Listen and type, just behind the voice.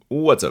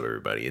What's up,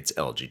 everybody? It's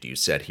LG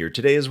Doucette here.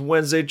 Today is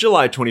Wednesday,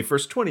 July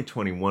 21st,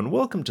 2021.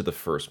 Welcome to the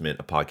First Mint,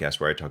 a podcast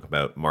where I talk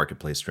about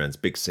marketplace trends,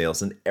 big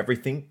sales, and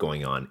everything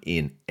going on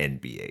in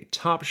NBA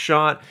Top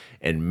Shot.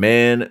 And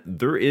man,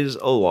 there is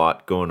a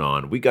lot going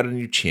on. We got a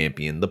new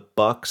champion. The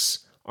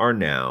Bucks are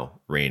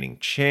now reigning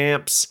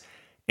champs.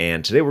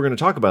 And today we're going to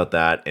talk about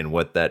that and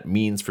what that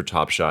means for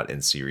Top Shot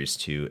and Series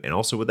 2, and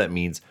also what that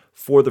means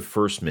for the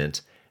First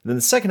Mint. And then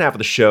the second half of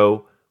the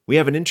show, we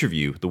have an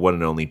interview, the one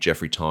and only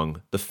Jeffrey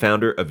Tong, the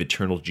founder of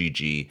Eternal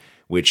GG,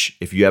 which,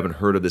 if you haven't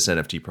heard of this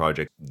NFT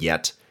project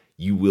yet,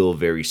 you will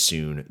very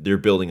soon. They're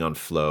building on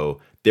Flow,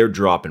 they're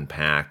dropping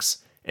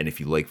packs, and if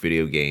you like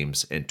video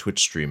games and Twitch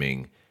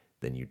streaming,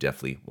 then you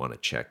definitely want to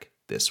check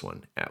this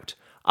one out.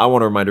 I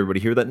want to remind everybody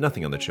here that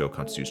nothing on the show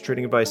constitutes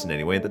trading advice in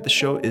any way, that the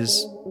show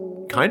is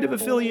kind of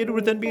affiliated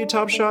with NBA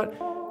Top Shot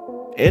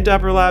and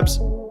Dapper Labs,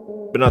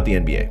 but not the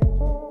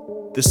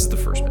NBA. This is the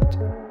First Mint.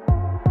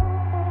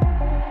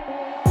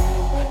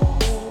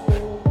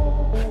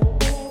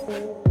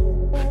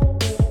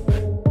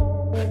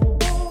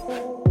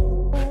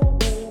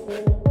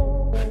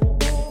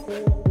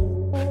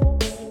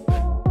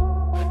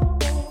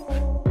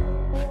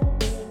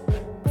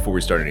 Before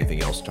we start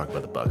anything else to talk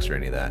about the Bucks or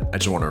any of that, I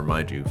just want to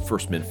remind you,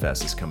 First Mint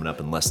Fest is coming up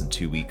in less than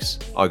 2 weeks,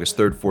 August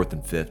 3rd, 4th,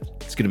 and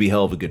 5th. It's going to be a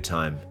hell of a good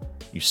time.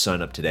 You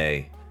sign up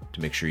today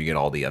to make sure you get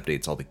all the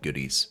updates, all the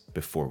goodies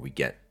before we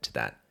get to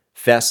that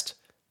fest.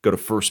 Go to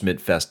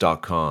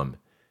firstmintfest.com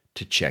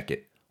to check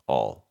it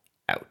all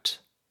out.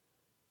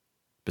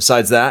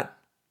 Besides that,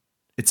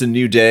 it's a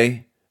new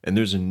day, and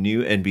there's a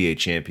new NBA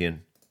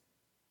champion,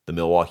 the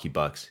Milwaukee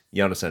Bucks,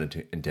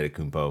 Giannis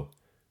Antetokounmpo,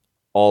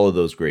 all of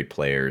those great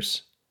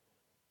players.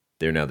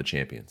 They're now the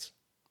champions.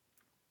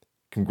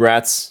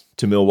 Congrats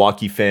to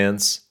Milwaukee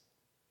fans,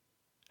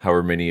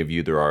 however many of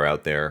you there are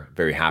out there.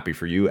 Very happy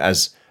for you.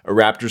 As a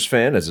Raptors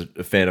fan, as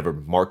a fan of a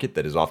market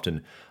that is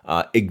often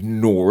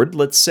ignored,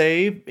 let's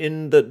say,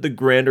 in the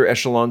grander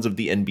echelons of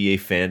the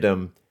NBA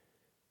fandom,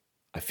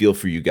 I feel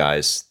for you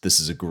guys. This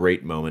is a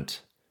great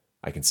moment.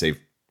 I can say,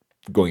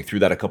 going through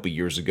that a couple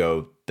years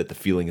ago, that the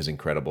feeling is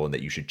incredible and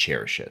that you should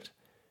cherish it.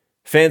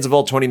 Fans of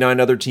all 29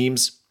 other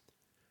teams,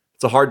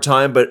 it's a hard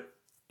time, but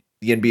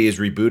the NBA is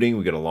rebooting.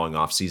 We got a long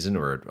offseason,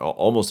 or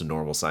almost a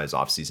normal size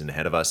offseason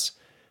ahead of us.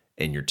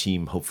 And your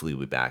team hopefully will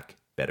be back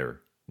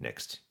better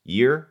next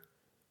year.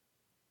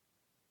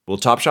 Will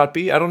Top Shot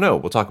be? I don't know.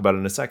 We'll talk about it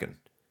in a second.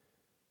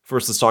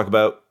 First, let's talk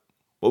about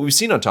what we've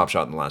seen on Top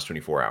Shot in the last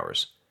 24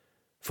 hours.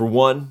 For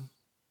one,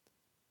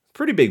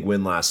 pretty big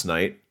win last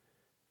night.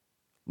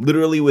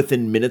 Literally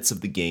within minutes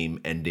of the game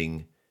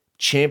ending,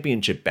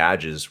 championship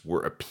badges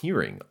were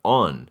appearing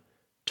on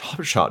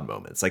Top Shot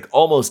moments, like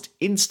almost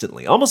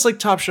instantly, almost like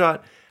Top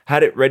Shot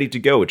had it ready to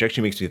go, which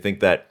actually makes me think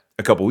that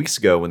a couple weeks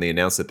ago when they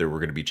announced that there were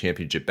going to be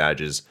championship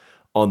badges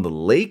on the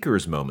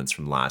Lakers moments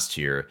from last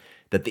year,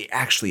 that they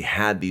actually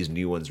had these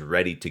new ones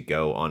ready to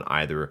go on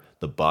either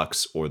the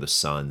Bucks or the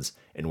Suns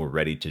and were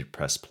ready to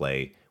press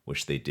play,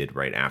 which they did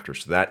right after.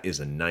 So that is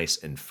a nice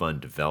and fun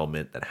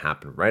development that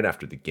happened right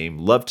after the game.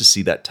 Love to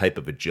see that type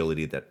of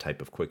agility, that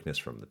type of quickness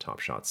from the Top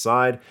Shot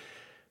side.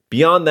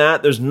 Beyond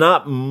that, there's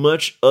not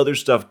much other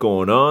stuff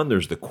going on.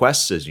 There's the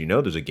quests, as you know.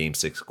 There's a Game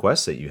 6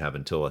 quest that you have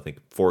until, I think,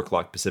 4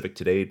 o'clock Pacific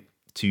today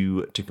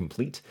to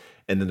complete.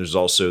 And then there's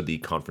also the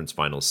Conference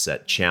Finals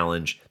Set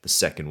Challenge, the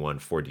second one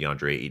for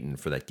DeAndre Ayton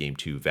for that Game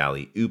 2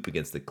 Valley Oop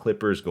against the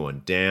Clippers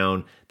going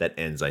down. That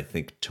ends, I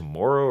think,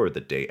 tomorrow or the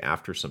day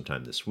after,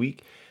 sometime this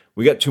week.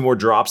 We got 2 more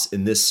drops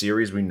in this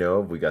series we know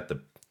of. We got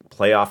the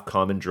Playoff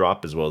Common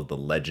drop as well as the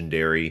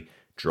Legendary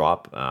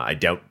drop. I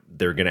doubt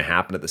they're going to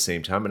happen at the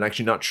same time. I'm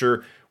actually not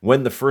sure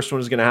when the first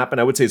one is going to happen.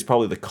 I would say it's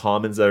probably the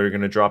commons that are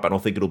going to drop. I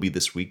don't think it'll be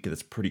this week because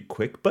it's pretty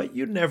quick, but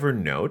you never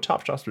know.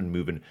 Top Shot's been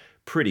moving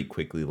pretty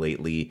quickly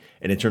lately.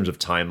 And in terms of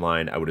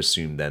timeline, I would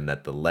assume then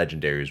that the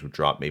legendaries would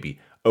drop maybe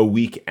a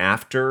week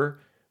after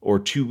or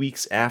 2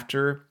 weeks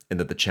after, and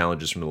that the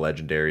challenges from the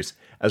legendaries,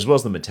 as well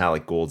as the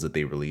metallic golds that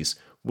they release,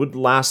 would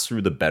last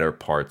through the better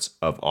parts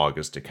of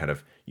August to kind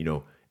of,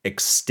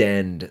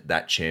 extend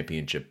that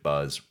championship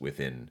buzz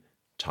within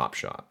Top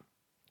Shot.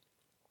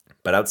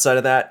 But outside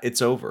of that,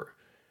 it's over.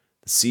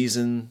 The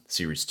season,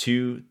 Series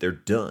 2, they're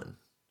done.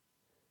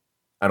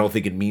 I don't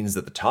think it means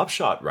that the Top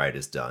Shot ride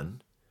is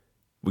done.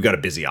 We got a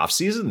busy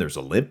offseason. There's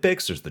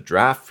Olympics, there's the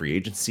draft, free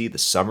agency, the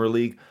summer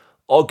league,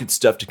 all good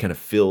stuff to kind of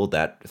fill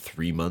that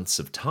 3 months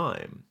of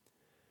time.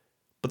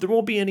 But there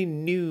won't be any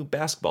new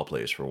basketball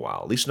players for a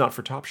while, at least not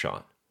for Top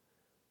Shot.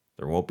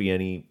 There won't be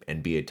any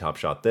NBA Top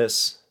Shot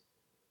this.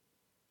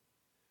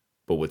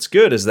 But what's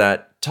good is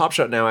that Top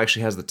Shot now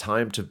actually has the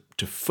time to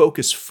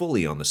focus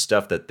fully on the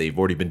stuff that they've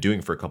already been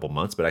doing for a couple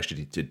months, but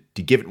actually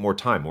to give it more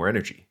time, more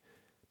energy.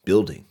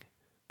 Building,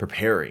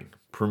 preparing,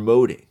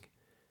 promoting,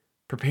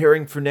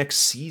 preparing for next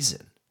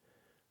season.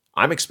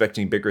 I'm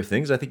expecting bigger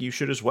things. I think you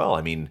should as well.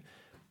 I mean,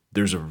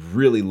 there's a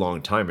really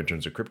long time in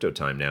terms of crypto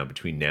time now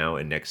between now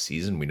and next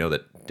season. We know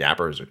that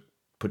Dapper has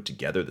put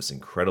together this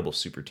incredible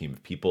super team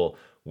of people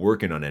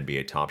working on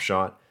NBA Top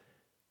Shot.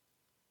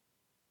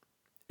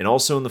 And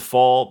also in the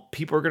fall,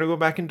 people are going to go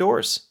back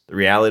indoors. The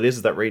reality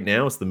is that right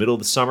now it's the middle of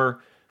the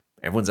summer.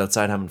 Everyone's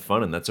outside having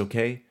fun, and that's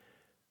okay.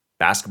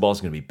 Basketball is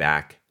going to be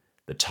back.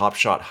 The Top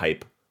Shot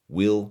hype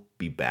will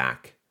be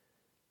back.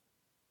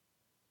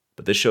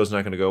 But this show's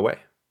not going to go away.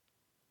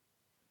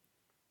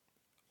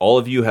 All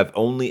of you have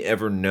only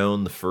ever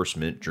known the First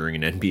Mint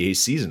during an NBA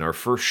season. Our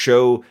first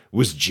show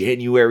was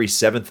January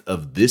 7th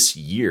of this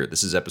year.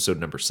 This is episode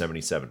number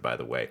 77, by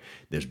the way.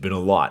 There's been a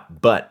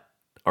lot, but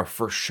our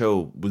first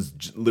show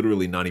was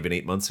literally not even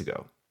 8 months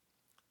ago.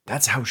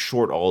 That's how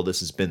short all of this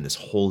has been, this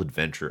whole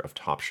adventure of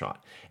Top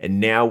Shot. And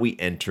now we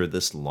enter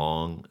this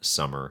long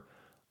summer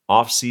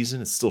off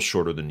season. It's still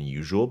shorter than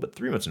usual, but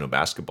 3 months of no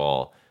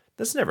basketball,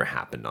 that's never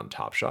happened on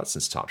Top Shot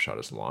since Top Shot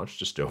has launched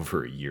just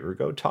over a year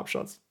ago. Top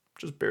Shot's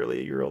just barely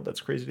a year old. That's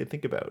crazy to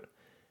think about.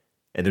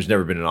 And there's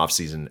never been an off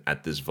season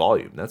at this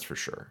volume, that's for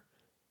sure.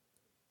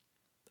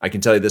 I can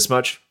tell you this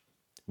much,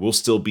 we'll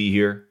still be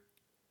here.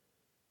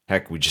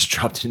 Heck, we just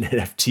dropped an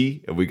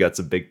NFT and we got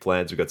some big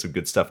plans. We got some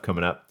good stuff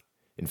coming up.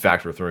 In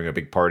fact, we're throwing a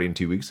big party in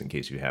 2 weeks in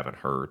case you haven't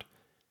heard.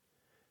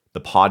 The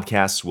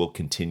podcasts will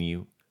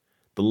continue.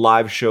 The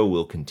live show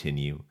will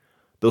continue.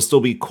 There'll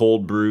still be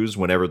cold brews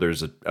whenever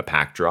there's a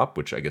pack drop,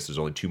 which I guess there's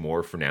only 2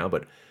 more for now,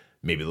 but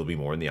maybe there'll be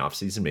more in the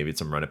offseason. Maybe it's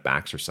some run it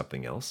backs or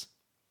something else.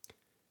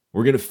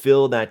 We're going to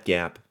fill that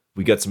gap.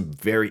 We got some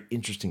very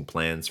interesting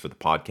plans for the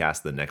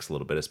podcast the next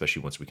little bit,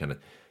 especially once we kind of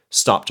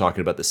stop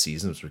talking about the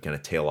season, so we kind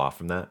of tail off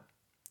from that.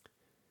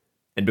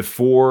 And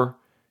before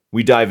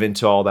we dive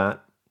into all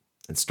that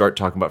and start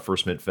talking about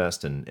First Mint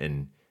Fest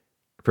and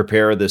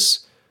prepare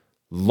this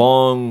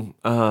long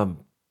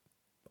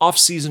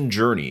off-season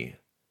journey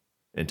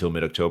until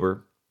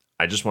mid-October,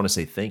 I just want to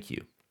say thank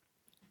you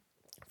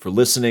for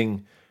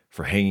listening,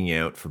 for hanging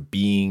out, for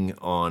being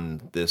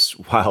on this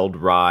wild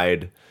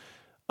ride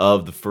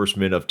of the First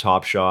Mint of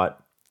Top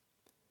Shot.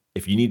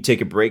 If you need to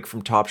take a break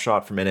from Top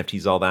Shot, from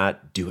NFTs, all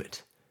that, do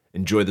it.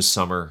 Enjoy the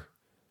summer.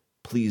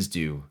 Please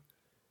do.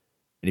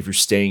 And if you're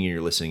staying and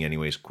you're listening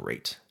anyways,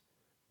 great.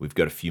 We've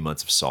got a few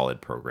months of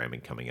solid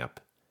programming coming up.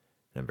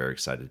 And I'm very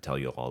excited to tell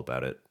you all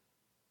about it.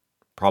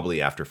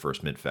 Probably after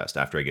First Mint Fest,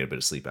 after I get a bit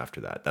of sleep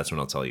after that. That's when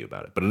I'll tell you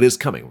about it. But it is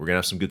coming. We're going to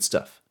have some good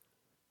stuff.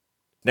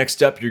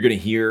 Next up, you're going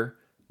to hear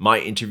my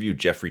interview with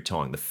Jeffrey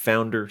Tong, the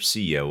founder,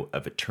 CEO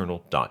of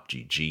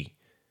Eternal.gg.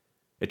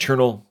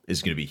 Eternal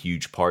is going to be a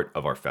huge part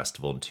of our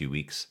festival in 2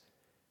 weeks.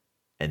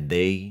 And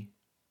they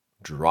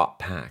drop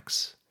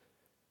packs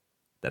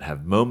that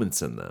have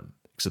moments in them.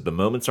 Except the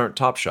moments aren't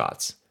Top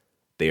Shots.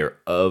 They are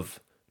of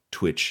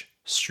Twitch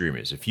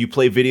streamers. If you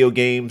play video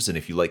games and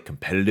if you like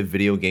competitive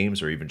video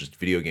games or even just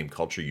video game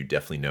culture, you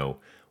definitely know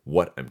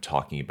what I'm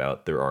talking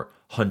about. There are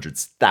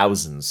hundreds,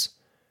 thousands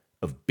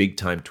of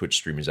big-time Twitch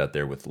streamers out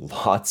there with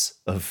lots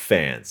of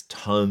fans,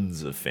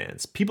 tons of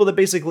fans. People that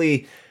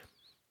basically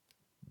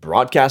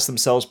broadcast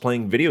themselves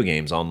playing video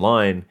games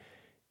online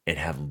and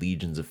have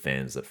legions of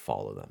fans that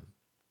follow them.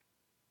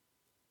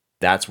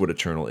 That's what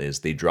Eternal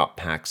is. They drop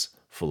packs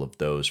full of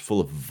those, full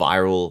of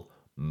viral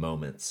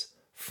moments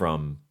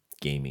from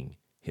gaming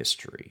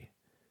history.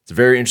 It's a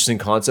very interesting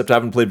concept. I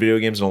haven't played video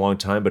games in a long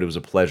time, but it was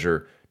a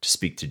pleasure to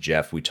speak to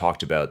Jeff. We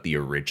talked about the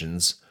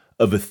origins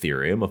of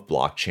Ethereum, of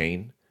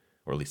blockchain,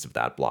 or at least of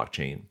that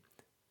blockchain.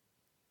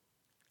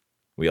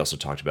 We also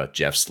talked about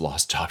Jeff's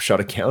lost Top Shot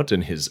account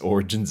and his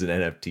origins in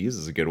NFTs. This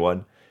is a good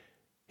one.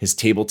 His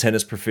table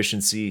tennis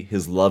proficiency,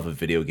 his love of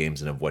video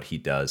games and of what he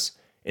does,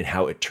 and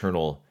how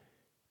Eternal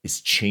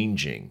is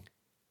changing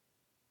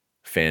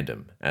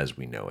fandom as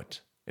we know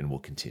it and will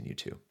continue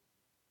to.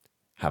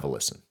 Have a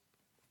listen.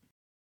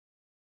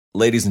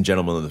 Ladies and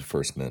gentlemen of the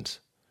First Mint,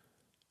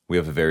 we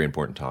have a very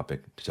important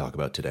topic to talk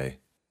about today.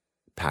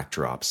 Pack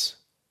drops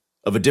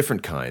of a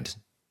different kind,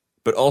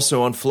 but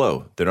also on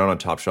Flow. They're not on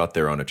Top Shot,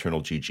 they're on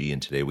Eternal.gg,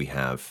 and today we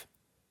have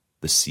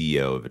the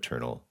CEO of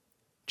Eternal,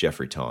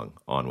 Jeffrey Tong,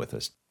 on with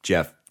us.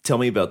 Jeff, tell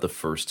me about the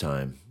first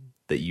time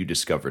that you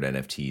discovered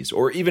NFTs,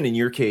 or even in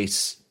your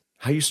case,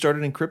 how you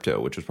started in crypto,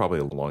 which was probably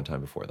a long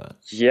time before that.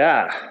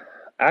 Yeah,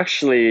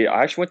 actually,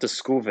 I went to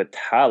school with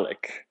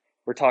Vitalik.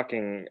 We're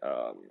talking,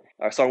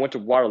 so I went to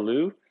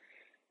Waterloo,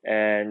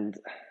 and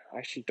I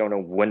actually don't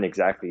know when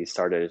exactly he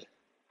started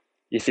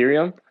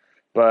Ethereum,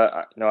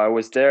 but no, I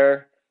was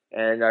there,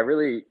 and I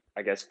really,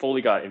 I guess,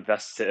 fully got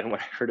invested when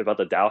I heard about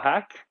the DAO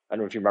hack. I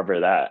don't know if you remember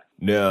that.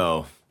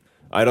 No,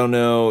 I don't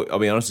know. I'll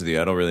be honest with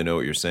you. I don't really know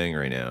what you're saying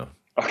right now.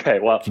 Okay,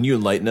 well, can you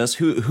enlighten us?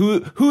 Who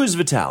is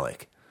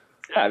Vitalik?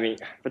 Yeah, I mean,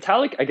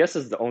 Vitalik, I guess,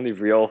 is the only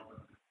real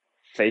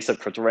face of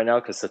crypto right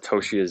now because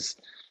Satoshi is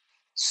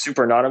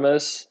super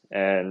anonymous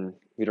and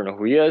we don't know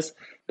who he is.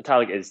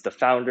 Vitalik is the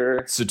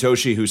founder.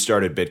 Satoshi, who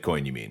started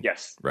Bitcoin, you mean?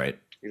 Yes. Right?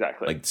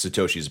 Exactly. Like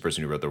Satoshi is the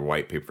person who wrote the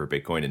white paper for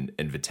Bitcoin,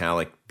 and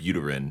Vitalik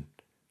Buterin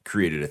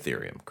created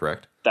Ethereum,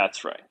 correct?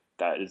 That's right.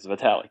 That is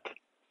Vitalik.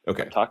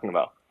 Okay. I'm talking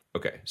about.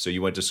 Okay. So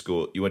you went to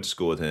school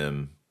with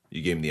him.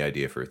 You gave him the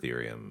idea for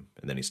Ethereum,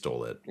 and then he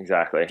stole it.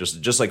 Exactly.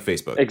 Just like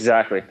Facebook.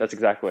 Exactly. That's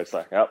exactly what it's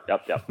like. Yep.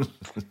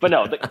 But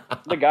no,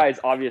 the guy is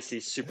obviously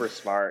super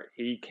smart.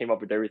 He came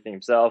up with everything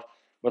himself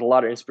with a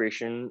lot of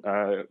inspiration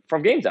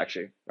from games,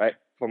 actually, right?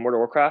 for World of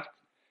Warcraft.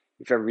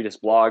 If you ever read his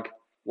blog,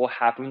 what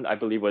happened, I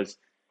believe, was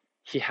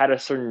he had a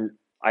certain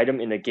item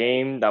in the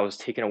game that was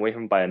taken away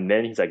from him by a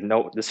min. He's like,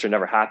 no, this should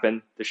never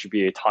happen. This should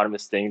be an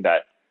autonomous thing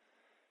that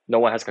no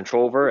one has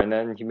control over. And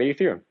then he made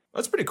Ethereum.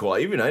 That's pretty cool.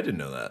 Even I didn't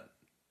know that.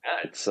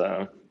 Yeah, it's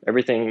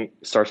everything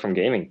starts from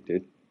gaming,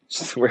 dude.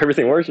 It's where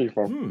everything works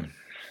from.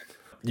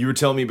 You were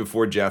telling me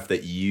before, Jeff,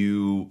 that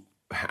you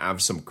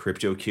have some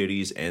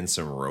CryptoKitties and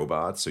some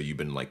robots. So you've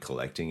been like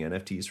collecting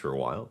NFTs for a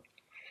while.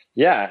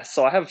 Yeah,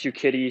 so I have a few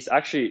kitties.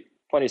 Actually,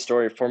 funny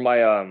story, for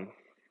my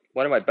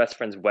one of my best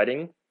friend's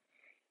wedding,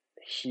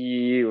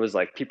 he was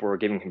like, people were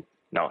giving him,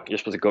 no, you're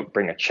supposed to go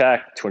bring a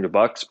check,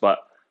 $200, but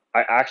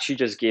I actually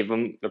just gave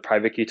him the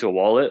private key to a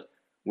wallet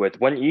with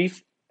 1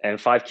 ETH and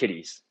 5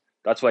 kitties.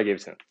 That's what I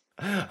gave to him.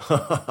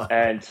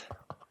 And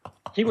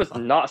he was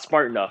not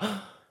smart enough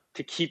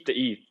to keep the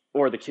ETH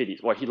or the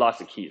kitties. Well, he lost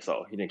the key,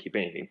 so he didn't keep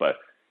anything, but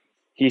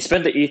he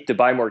spent the ETH to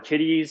buy more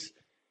kitties.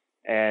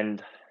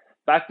 And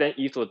back then,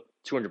 ETH was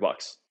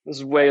 $200. This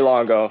is way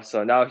long ago.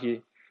 So now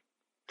he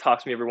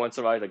talks to me every once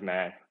in a while. He's like,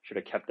 man, should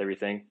have kept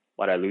everything.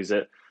 Why'd I lose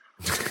it?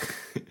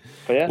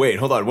 But yeah. Wait,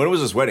 hold on. When was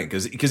this wedding?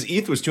 Because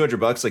ETH was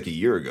 $200 like a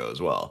year ago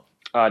as well.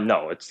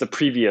 No, it's the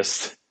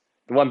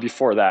one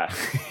before that.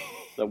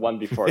 The one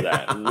before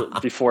that,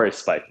 before it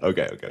spiked.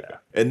 Okay. Yeah.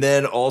 And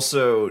then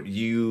also,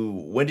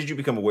 when did you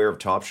become aware of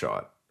Top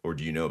Shot, or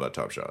do you know about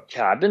Top Shot?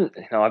 Yeah, I've been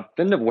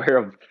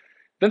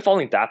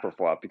following Dapper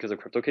for a while because of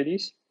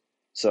CryptoKitties.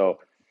 So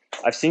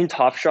I've seen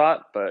Top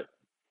Shot, but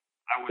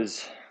I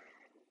was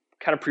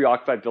kind of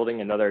preoccupied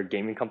building another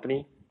gaming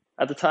company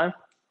at the time.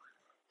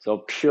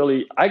 So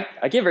purely, I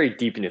get very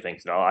deep into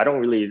things now. I don't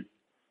really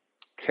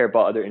care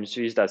about other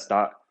industries. That's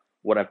not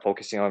what I'm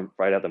focusing on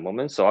right at the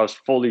moment. So I was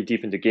fully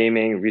deep into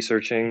gaming,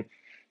 researching,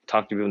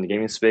 talking to people in the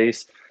gaming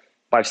space.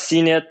 But I've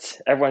seen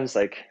it. Everyone's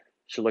like,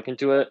 should look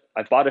into it.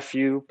 I bought a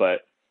few,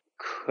 but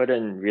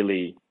couldn't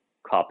really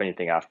cop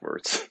anything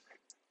afterwards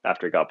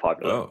after it got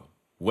popular. Oh,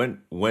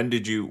 when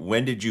did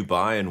you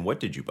buy, and what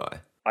did you buy?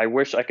 I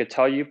wish I could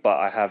tell you, but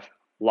I have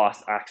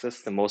lost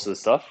access to most of the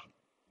stuff,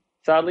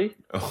 sadly.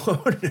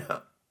 Oh,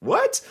 no.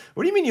 What?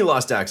 What do you mean you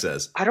lost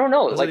access? I don't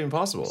know. That's not even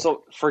possible.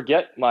 So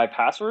forget my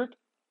password.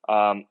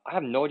 I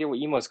have no idea what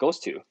email it goes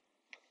to.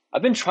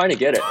 I've been trying to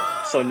get it.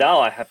 So now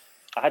I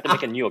had to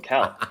make a new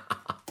account.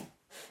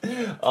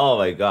 Oh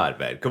my God,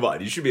 man. Come on.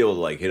 You should be able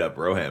to like hit up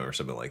Roham or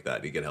something like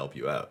that. He can help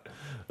you out.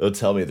 They'll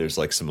tell me there's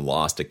like some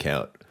lost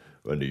account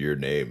under your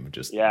name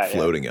just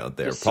floating out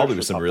there. Just probably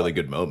with some really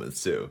good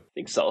moments too. I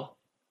think so.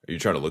 Are you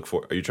trying to look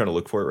for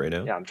it right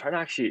now? Yeah, I'm trying to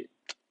actually.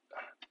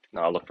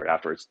 No, I'll look for it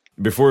afterwards.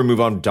 Before we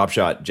move on to Top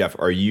Shot, Jeff,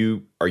 are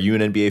you an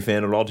NBA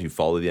fan at all? Do you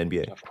follow the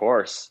NBA? Of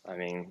course. I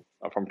mean,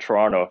 I'm from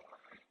Toronto.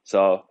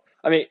 So,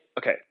 I mean,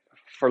 okay.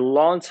 For a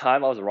long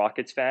time, I was a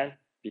Rockets fan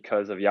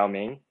because of Yao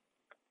Ming,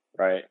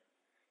 right?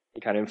 He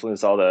kind of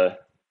influenced a lot of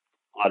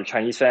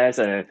Chinese fans.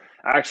 And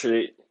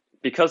actually,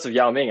 because of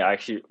Yao Ming, I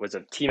actually was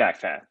a T-Mac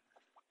fan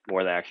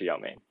more than actually Yao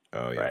Ming.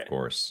 Oh, yeah, right? Of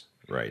course.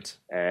 Right.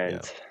 And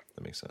yeah,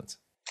 that makes sense.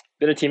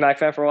 Been a T-Mac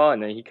fan for a while,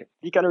 and then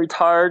he kind of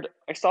retired.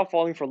 I stopped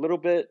following for a little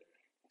bit.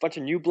 A bunch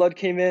of new blood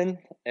came in,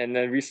 and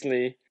then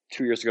recently,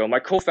 2 years ago, my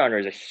co-founder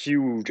is a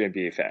huge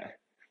NBA fan.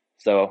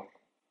 So I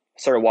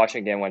started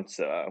watching again once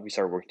we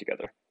started working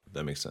together.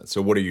 That makes sense.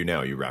 So what are you now?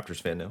 Are you a Raptors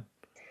fan now?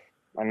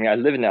 I mean, I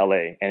live in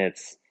LA, and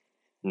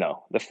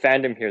the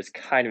fandom here is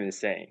kind of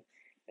insane.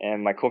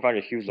 And my co-founder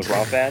is a huge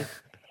LeBron fan.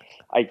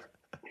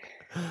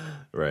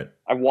 Right.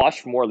 I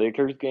watch more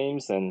Lakers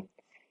games than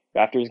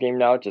Raptors game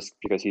now, just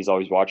because he's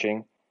always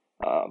watching.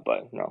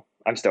 But no,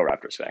 I'm still a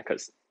Raptors fan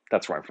because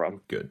that's where I'm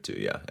from. Good too,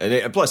 yeah.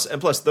 And plus,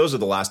 those are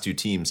the last two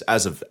teams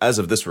as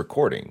of this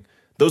recording.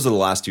 Those are the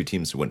last two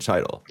teams to win a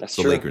title. That's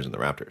the true. Lakers and the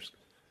Raptors.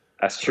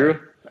 That's true.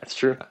 Right. That's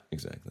true.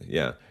 Exactly.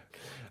 Yeah.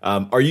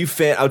 Are you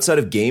outside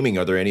of gaming?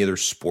 Are there any other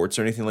sports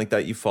or anything like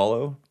that you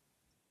follow?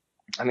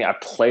 I mean, I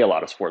play a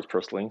lot of sports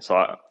personally. So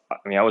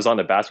I was on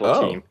the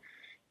basketball team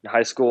in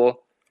high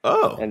school.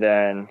 Oh. And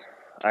then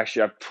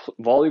actually,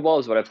 volleyball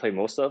is what I play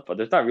most of, but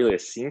there's not really a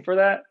scene for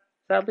that.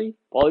 Sadly,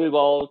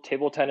 volleyball,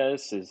 table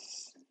tennis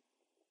is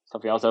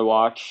something else I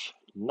watch.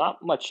 Not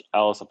much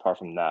else apart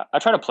from that. I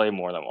try to play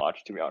more than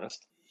watch, to be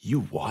honest. You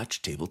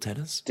watch table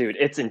tennis? Dude,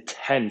 it's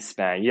intense,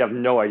 man. You have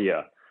no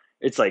idea.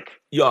 It's like,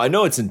 yeah, I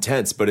know it's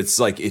intense, but it's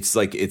like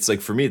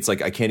for me, it's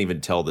like I can't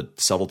even tell the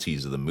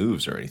subtleties of the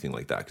moves or anything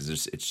like that because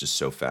it's just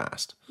so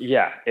fast.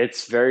 Yeah,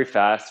 it's very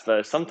fast,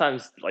 but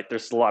sometimes like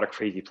there's a lot of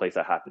crazy plays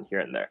that happen here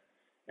and there.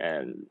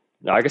 And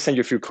now I can send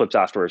you a few clips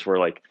afterwards where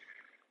like,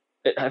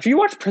 have you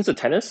watched Prince of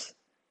Tennis?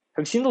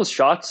 Have you seen those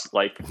shots?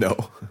 Like, no.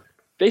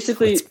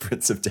 Basically, it's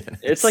Prince of Tennis.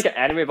 It's like an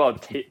anime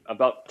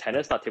about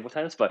tennis, not table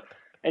tennis. But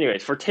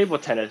anyways, for table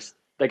tennis,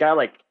 the guy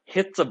like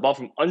hits a ball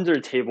from under the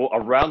table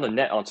around the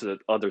net onto the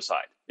other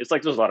side. It's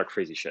like there's a lot of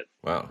crazy shit.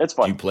 Wow, it's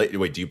fun. Do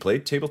you play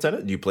table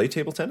tennis? Do you play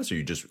table tennis,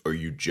 or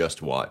you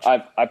just watch?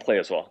 I play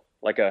as well,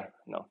 like a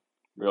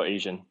real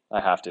Asian.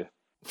 I have to.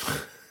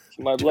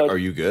 My blood. Are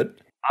you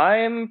good?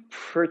 I'm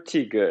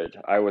pretty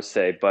good, I would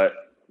say. But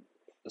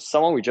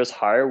someone we just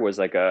hired was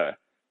like a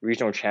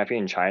regional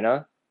champion in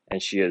China,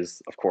 and she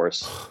is, of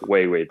course,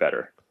 way, way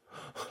better.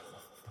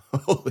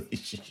 Holy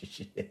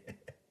shit.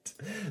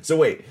 So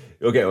wait,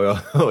 okay,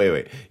 well,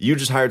 wait. You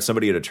just hired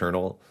somebody at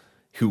Eternal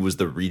who was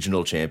the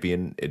regional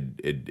champion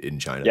in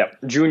China? Yeah,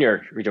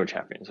 junior regional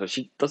champion. So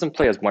she doesn't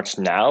play as much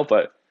now,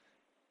 but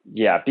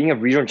yeah, being a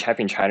regional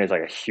champion in China is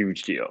like a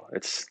huge deal.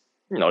 It's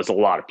it's a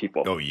lot of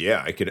people. Oh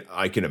yeah,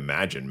 I can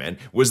imagine, man.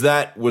 Was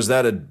that was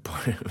that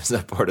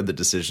part of the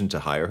decision to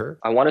hire her?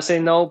 I want to say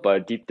no,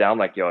 but deep down,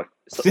 like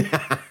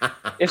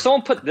if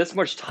someone put this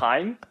much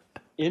time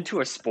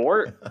into a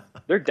sport,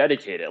 they're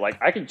dedicated.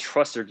 Like I can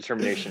trust their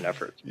determination and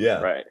effort.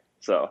 Yeah. Right.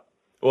 So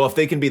Well, if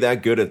they can be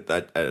that good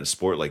at a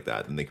sport like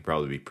that, then they could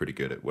probably be pretty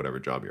good at whatever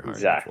job you're hiring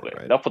exactly. them for,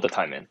 right? They'll put the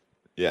time in.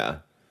 Yeah.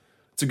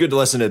 It's a good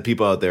lesson to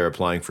people out there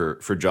applying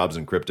for jobs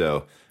in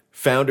crypto.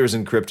 Founders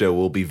in crypto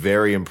will be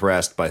very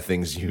impressed by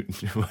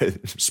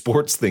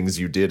sports things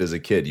you did as a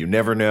kid. You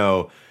never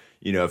know,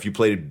 if you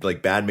played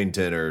like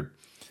badminton or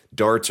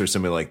darts or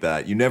something like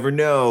that. You never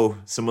know.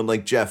 Someone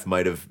like Jeff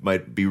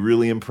might be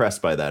really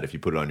impressed by that if you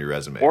put it on your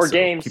resume. Or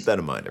games. Keep that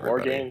in mind,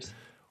 everybody. Or games.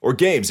 Or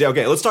games. Yeah,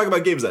 okay. Let's talk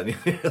about games then.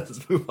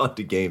 Let's move on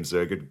to games.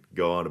 So I could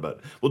go on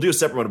about. We'll do a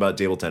separate one about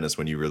table tennis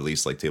when you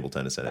release like table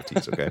tennis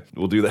NFTs. Okay,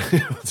 we'll do that.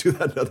 We'll do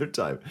that another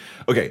time.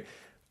 Okay,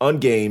 on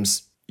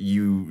games,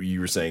 you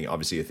were saying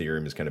obviously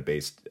Ethereum is kind of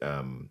based,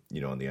 on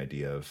the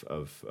idea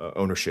of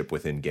ownership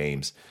within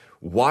games.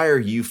 Why are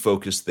you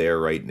focused there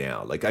right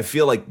now? Like, I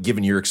feel like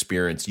given your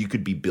experience, you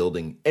could be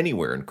building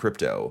anywhere in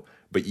crypto,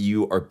 but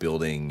you are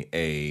building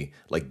a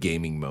like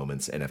gaming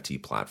moments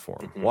NFT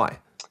platform. Mm-hmm. Why?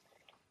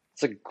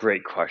 It's a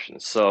great question.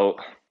 So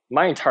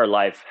my entire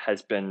life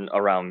has been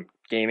around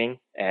gaming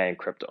and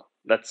crypto.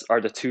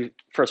 Are the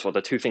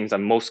two things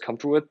I'm most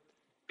comfortable with,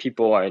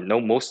 people I know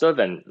most of,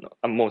 and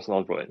I'm most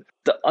knowledgeable in.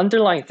 The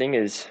underlying thing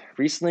is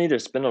recently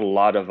there's been a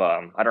lot of, I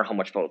don't know how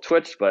much about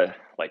Twitch, but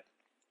like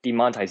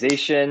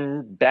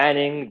demonetization,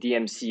 banning,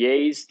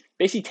 DMCAs,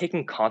 basically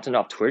taking content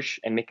off Twitch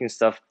and making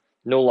stuff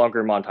no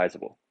longer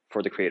monetizable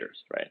for the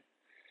creators, right?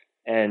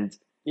 And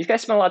these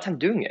guys spend a lot of time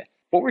doing it.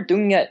 What we're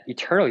doing at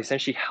Eternal is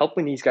essentially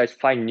helping these guys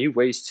find new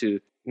ways to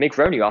make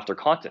revenue off their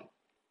content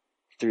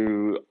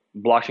through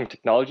blockchain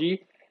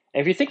technology.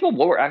 And if you think about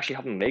what we're actually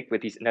helping make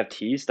with these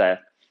NFTs that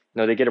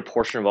they get a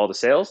portion of all the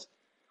sales,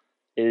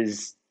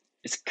 it's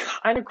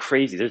kind of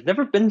crazy. There's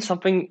never been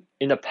something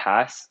in the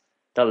past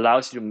that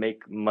allows you to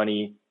make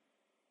money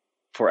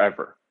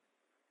forever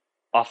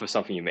off of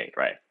something you made,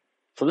 right?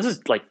 So this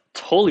is like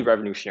totally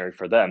revolutionary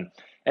for them.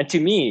 And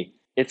to me,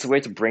 it's a way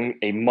to bring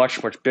a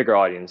much, much bigger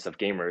audience of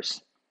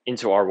gamers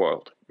into our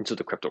world, into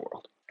the crypto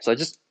world. So it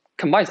just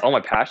combines all my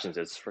passions.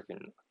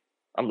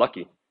 I'm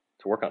lucky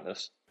to work on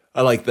this.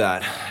 I like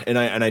that. And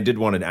I did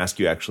want to ask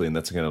you actually, and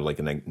that's kind of like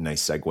a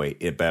nice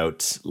segue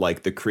about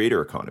like the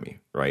creator economy,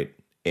 right?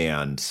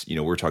 And,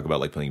 we're talking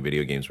about like playing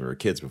video games when we were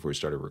kids before we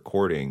started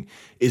recording.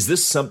 Is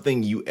this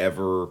something you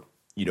ever,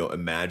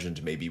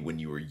 imagined maybe when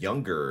you were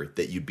younger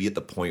that you'd be at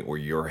the point where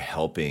you're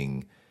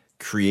helping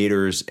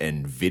creators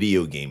and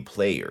video game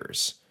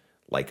players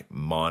like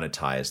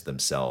monetize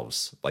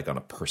themselves like on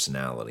a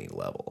personality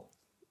level?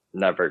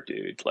 Never,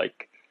 dude.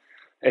 Like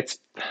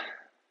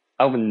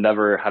I would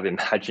never have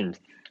imagined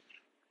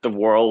the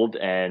world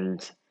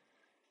and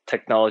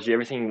technology,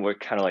 everything would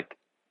kind of like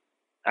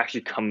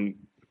actually come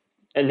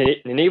and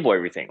enable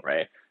everything,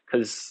 right?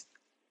 Because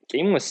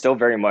gaming was still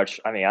very much,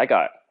 I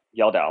got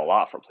yelled at a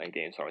lot for playing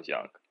games when I was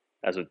young,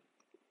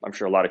 I'm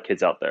sure a lot of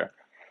kids out there.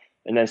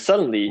 And then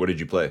suddenly... What did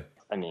you play?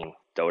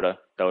 Dota.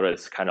 Dota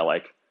is kind of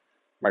like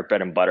my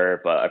bread and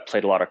butter, but I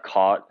played a lot of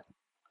COD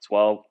as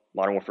well,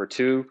 Modern Warfare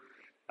 2,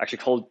 actually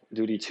Call of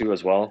Duty 2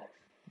 as well.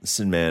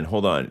 Listen, man,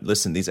 hold on.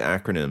 Listen, these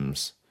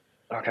acronyms...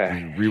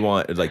 Okay.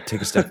 Rewind, like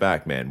take a step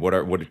back, man. What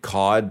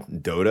COD,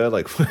 Dota?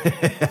 Like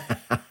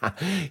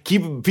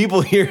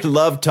people here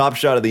love Top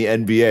Shot of the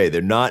NBA.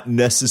 They're not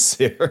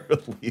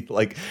necessarily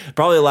like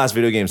probably the last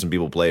video game some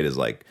people played is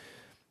like,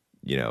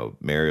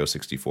 Mario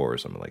 64 or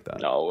something like that.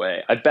 No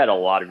way. I bet a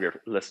lot of your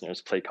listeners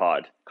play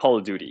COD. Call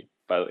of Duty,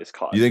 by the way, is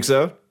COD. You think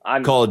so?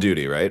 Call of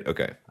Duty, right?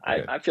 Okay.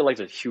 I feel like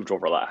there's a huge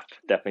overlap.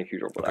 Definitely a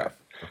huge overlap.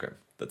 Okay.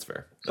 That's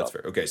fair.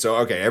 Fair. Okay.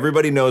 So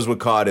everybody knows what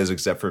COD is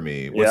except for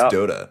me. What's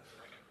Dota?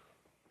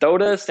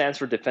 Dota stands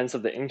for Defense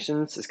of the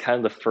Ancients. It's kind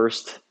of the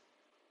first,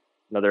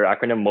 another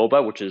acronym,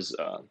 MOBA, which is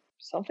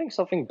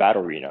something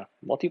Battle Arena.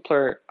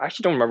 Multiplayer, I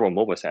actually don't remember what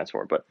MOBA stands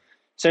for, but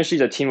essentially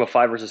it's a team of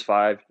 5 versus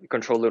 5. You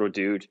control a little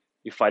dude,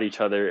 you fight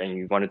each other, and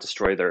you want to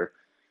destroy their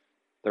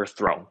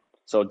throne.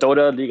 So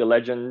Dota, League of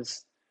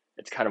Legends,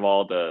 it's kind of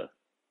all the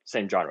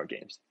same genre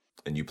games.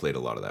 And you played a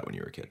lot of that when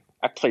you were a kid?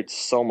 I played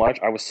so much.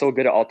 I was so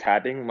good at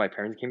alt-tabbing when my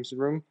parents came to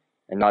the room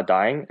and not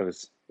dying. It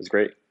was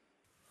great.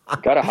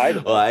 Gotta hide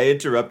it. Well, I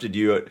interrupted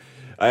you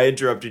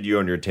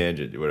on your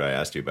tangent when I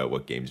asked you about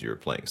what games you were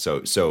playing.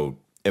 So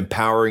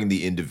empowering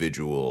the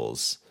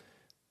individuals,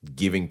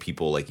 giving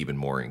people like even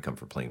more income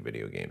for playing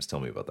video games. Tell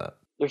me about that.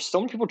 There's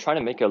so many people trying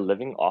to make a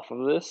living off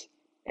of this,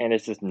 and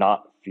it's just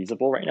not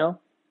feasible right now.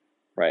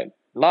 Right?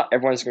 Not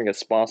everyone's going to get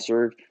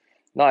sponsored.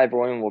 Not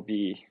everyone will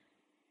be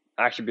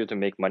able to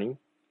make money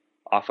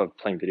off of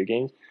playing video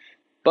games.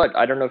 But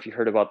I don't know if you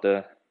heard about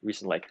the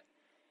recent like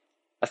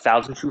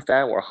 1,000 true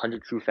fan or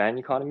 100 true fan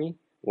economy,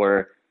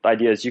 where the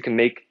idea is you can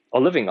make a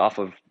living off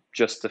of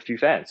just a few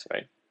fans,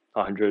 right?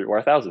 100 or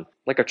 1,000,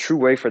 like a true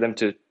way for them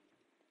to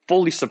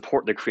fully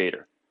support the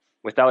creator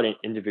without an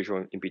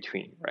individual in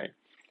between, right?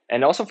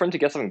 And also for them to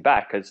get something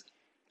back, because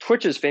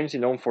Twitch is famously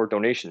known for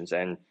donations,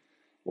 and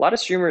a lot of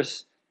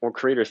streamers or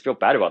creators feel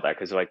bad about that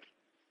because like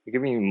you're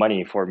giving me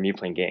money for me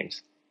playing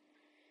games.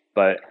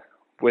 But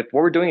with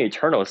what we're doing at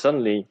Eternal,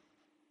 suddenly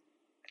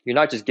you're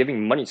not just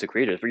giving money to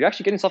creators, but you're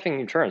actually getting something in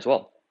return as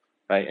well,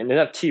 right? An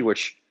NFT,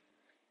 which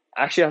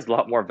actually has a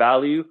lot more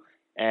value,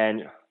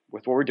 and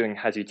with what we're doing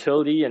has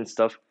utility and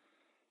stuff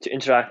to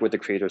interact with the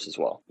creators as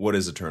well. What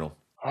is Eternal?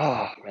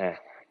 Oh man,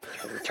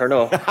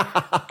 Eternal.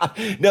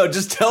 No,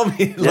 just tell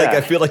me. Like,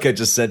 I feel like I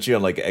just sent you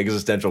on like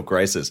existential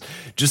crisis.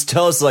 Just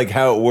tell us like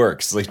how it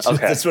works. Like, Okay.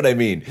 That's what I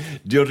mean.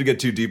 You don't have to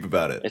get too deep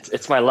about it.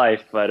 It's my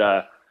life, but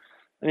I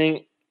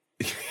mean,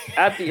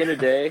 at the end of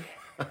the day,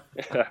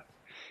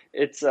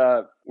 it's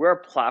we're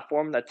a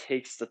platform that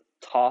takes the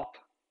top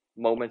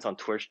moments on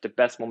Twitch, the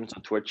best moments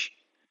on Twitch.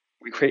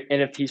 We create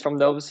NFTs from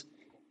those,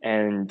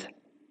 and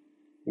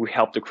we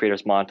help the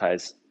creators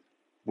monetize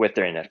with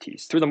their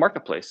NFTs through the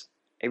marketplace.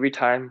 Every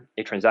time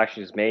a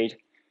transaction is made,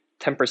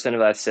 10% of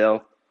that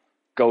sale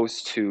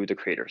goes to the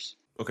creators.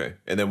 Okay.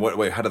 And then what?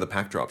 Wait, how do the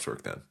pack drops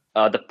work then?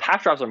 The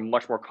pack drops are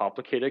much more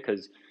complicated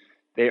because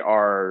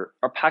our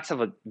packs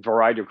have a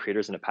variety of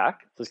creators in a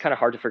pack, so it's kind of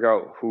hard to figure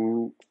out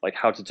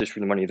how to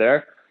distribute the money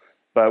there.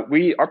 But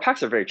our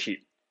packs are very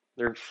cheap.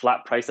 They're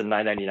flat priced at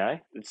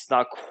 $9.99. It's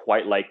not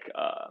quite like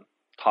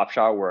Top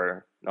Shot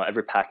where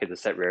every pack is a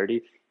set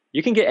rarity.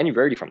 You can get any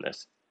rarity from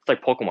this. It's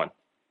like Pokemon,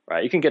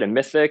 right? You can get a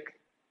mythic,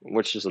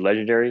 which is a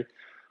legendary,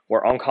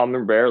 or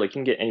uncommon, rare. Like you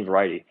can get any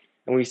variety.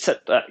 And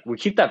we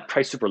keep that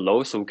price super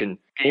low so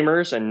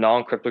gamers and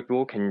non-crypto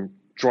people can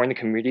join the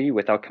community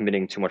without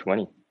committing too much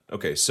money.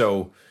 Okay,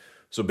 so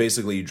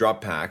basically you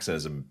drop packs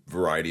as a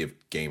variety of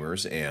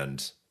gamers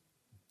and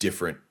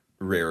different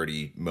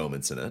rarity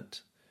moments in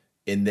it.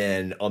 And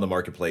then on the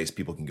marketplace,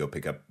 people can go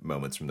pick up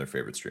moments from their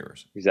favorite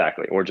streamers.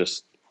 Exactly, or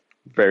just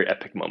very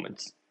epic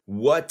moments.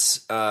 What,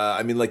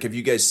 I mean, like, have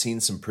you guys seen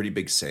some pretty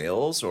big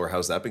sales, or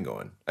how's that been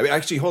going? I mean,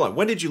 actually, hold on.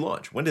 When did you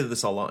launch? When did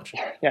this all launch?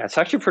 Yeah, it's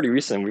actually pretty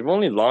recent. We've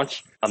only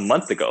launched a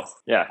month ago.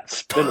 Yeah,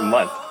 it's been a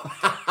month.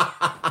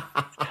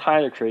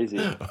 Kind of crazy.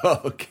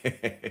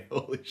 Okay.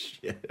 Holy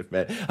shit,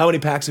 man. How many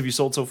packs have you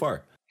sold so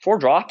far? 4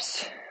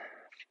 drops.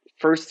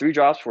 First 3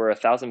 drops were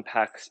 1,000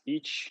 packs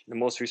each. The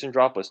most recent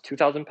drop was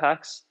 2,000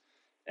 packs,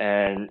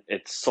 and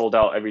it's sold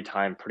out every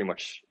time pretty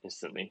much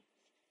instantly.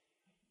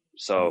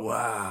 So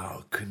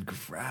wow,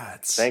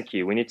 congrats. Thank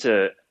you. We need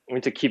to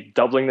keep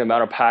doubling the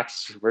amount of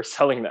packs we're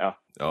selling now.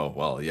 Oh,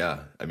 well,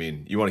 yeah. I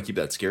mean, you want to keep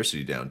that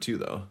scarcity down too,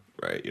 though,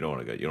 right? You don't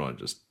want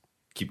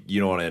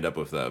to end up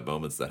with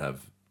moments that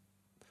have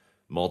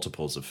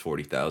multiples of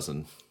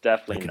 40,000.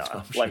 Definitely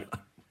not. Like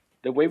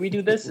the way we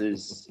do this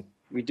is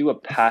we do a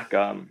pack.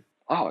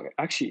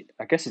 Actually,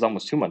 I guess it's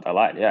almost 2 months. I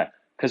lied. Yeah,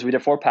 because we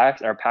did 4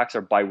 packs, and our packs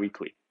are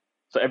bi-weekly,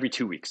 so every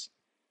 2 weeks.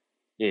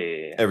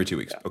 Yeah. Every 2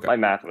 weeks. Yeah. Okay. My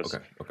math was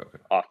okay.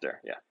 off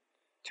there. Yeah,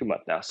 2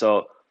 months now.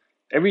 So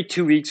every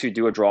 2 weeks we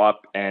do a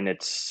drop, and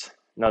it's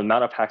the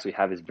amount of packs we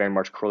have is very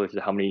much correlated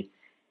to how many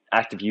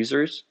active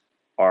users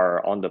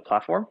are on the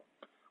platform.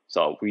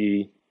 So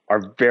we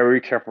are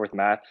very careful with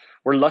math.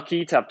 We're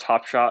lucky to have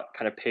Top Shot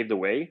kind of pave the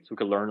way, so we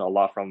could learn a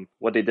lot from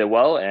what they did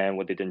well and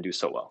what they didn't do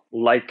so well,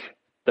 like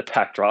the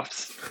pack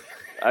drops.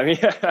 I mean,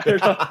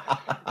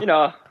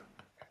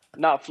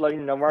 not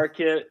flooding the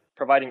market,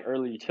 providing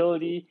early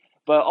utility.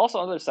 But also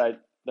on the other side,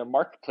 the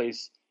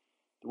marketplace,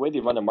 the way they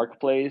run the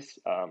marketplace,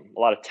 a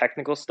lot of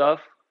technical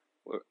stuff,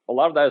 a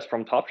lot of that is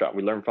from Top Shot.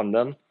 We learn from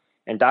them.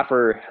 And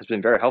Dapper has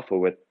been very helpful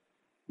with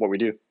what we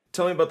do.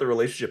 Tell me about the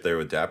relationship there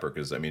with Dapper,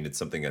 because I mean, it's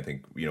something I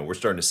think, we're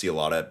starting to see a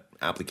lot of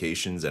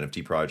applications,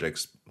 NFT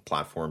projects,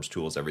 platforms,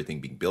 tools, everything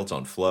being built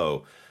on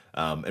Flow.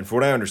 And for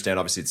what I understand,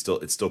 obviously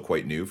it's still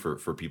quite new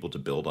for people to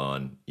build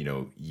on.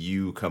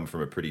 You come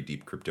from a pretty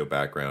deep crypto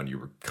background. You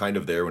were kind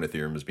of there when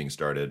Ethereum was being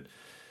started.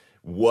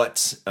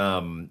 What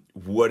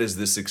is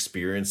this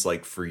experience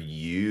like for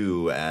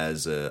you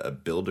as a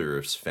builder,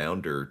 as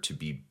founder, to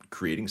be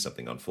creating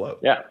something on Flow?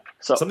 Yeah,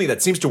 so something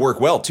that seems to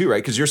work well too,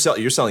 right? Because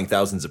you're selling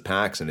thousands of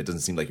packs, and it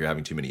doesn't seem like you're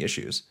having too many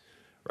issues,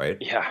 right?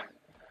 Yeah,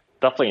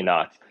 definitely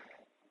not.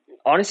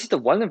 Honestly,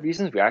 one of the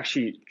reasons we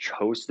actually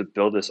chose to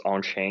build this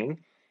on chain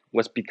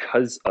was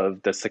because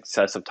of the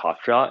success of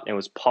Top Shot. It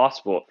was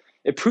possible.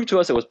 It proved to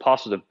us it was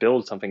possible to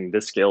build something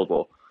this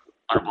scalable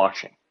on a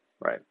blockchain,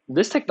 right?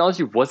 This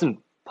technology wasn't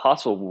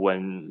possible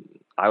when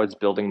I was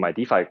building my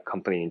DeFi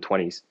company in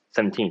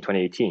 2017,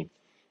 2018.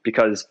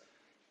 Because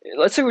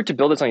let's say we were to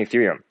build this on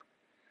Ethereum.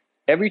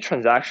 Every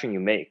transaction you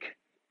make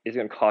is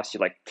going to cost you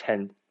like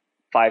 $5,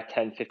 $10,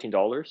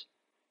 $15.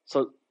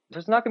 So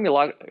there's not going to be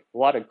a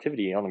lot of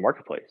activity on the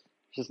marketplace.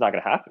 It's just not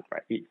going to happen,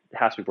 right? It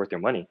has to be worth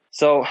your money.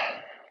 So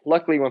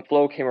luckily, when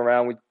Flow came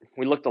around,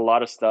 we looked at a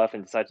lot of stuff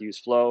and decided to use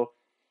Flow.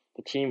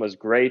 The team was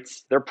great.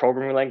 Their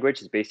programming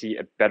language is basically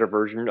a better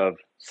version of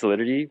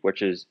Solidity,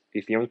 which is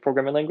Ethereum's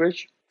programming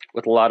language,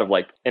 with a lot of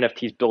like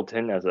NFTs built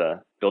in as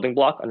a building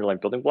block, underlying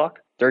building block.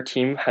 Their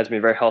team has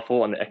been very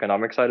helpful on the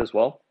economic side as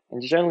well.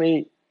 And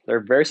generally, they're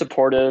very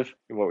supportive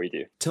in what we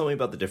do. Tell me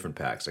about the different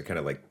packs. I kind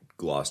of like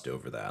glossed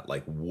over that.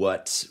 Like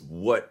what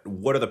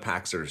are the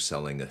packs that are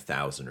selling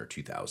 1,000 or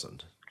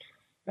 2,000?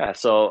 Yeah,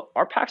 so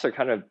our packs are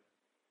kind of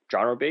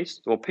genre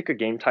based. We'll pick a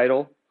game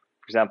title.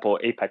 For example,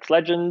 Apex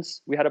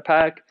Legends, we had a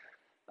pack.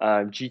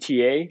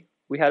 GTA,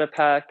 we had a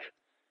pack,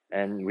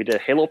 and we did a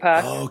Halo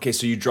pack. Oh, okay.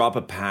 So you drop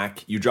a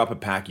pack.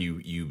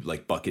 You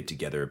like bucket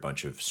together a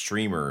bunch of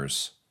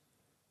streamers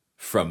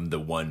from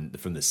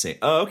the same.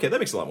 Oh, okay. That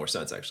makes a lot more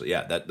sense, actually.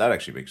 Yeah, that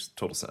actually makes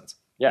total sense.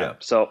 Yeah.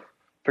 So,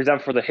 for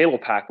example, for the Halo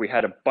pack, we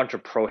had a bunch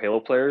of pro Halo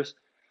players,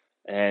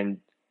 and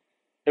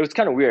it was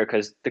kind of weird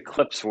because the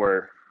clips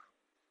were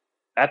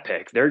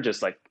epic. They're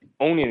just like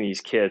owning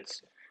these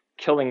kids,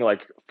 killing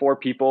like 4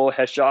 people,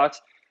 headshots.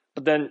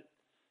 But then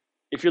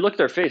if you look at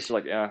their face, you're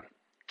like, yeah,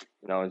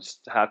 it just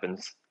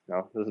happens.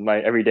 This is my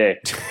everyday.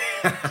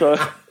 So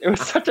it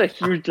was such a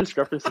huge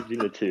discrepancy between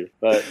the two.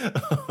 But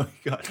oh my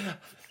God.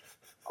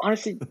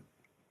 Honestly,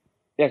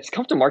 yeah, just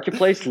come to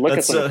Marketplace, look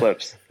at some of the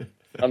clips.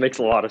 That makes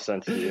a lot of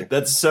sense to you.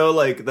 That's so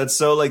like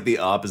the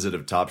opposite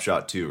of Top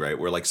Shot too, right?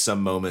 Where like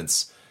some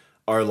moments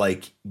are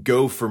like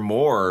go for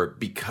more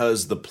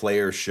because the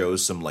player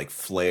shows some like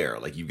flair.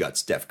 Like you've got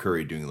Steph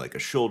Curry doing like a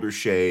shoulder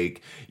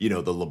shake. The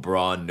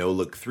LeBron no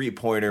look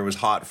 3-pointer was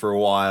hot for a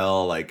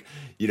while. Like,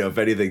 if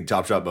anything,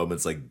 Top Shot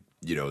moments like,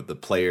 the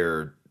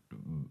player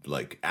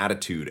like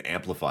attitude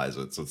amplifies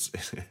it. So it's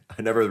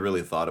I never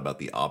really thought about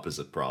the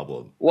opposite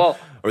problem. Well,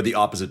 or the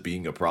opposite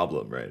being a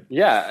problem, right?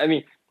 Yeah, I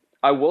mean,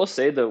 I will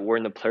say that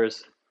when the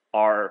players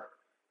are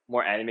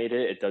more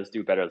animated, it does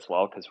do better as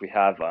well because we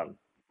have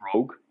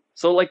Rogue.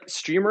 So like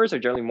streamers are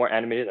generally more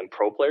animated than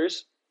pro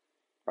players.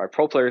 Our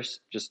pro players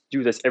just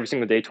do this every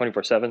single day,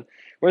 24/7.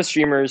 Whereas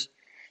streamers,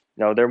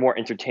 they're more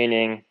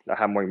entertaining. They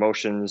have more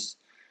emotions.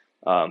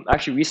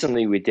 Actually,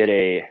 recently we did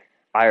a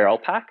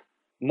IRL pack.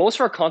 Most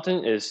of our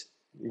content is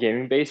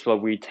gaming based,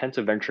 but we tend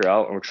to venture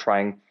out and we're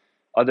trying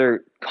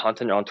other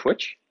content on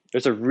Twitch.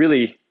 There's a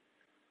really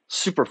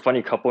super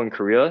funny couple in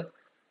Korea.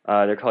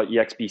 They're called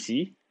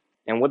EXBC.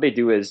 And what they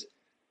do is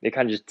they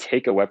kind of just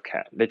take a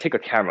webcam. They take a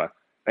camera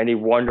and they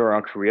wander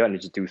around Korea and they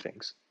just do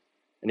things.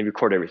 And they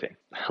record everything.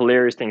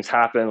 Hilarious things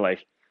happen.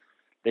 Like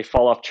they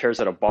fall off chairs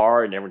at a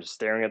bar and everyone's just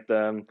staring at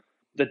them.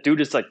 The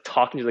dude is like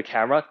talking to the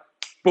camera.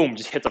 Boom,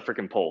 just hits a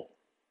freaking pole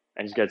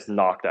and just gets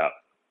knocked out.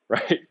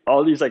 Right?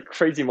 All these like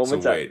crazy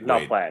moments that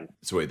not planned.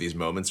 So wait, these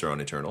moments are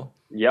on Eternal?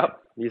 Yep.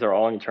 These are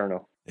all on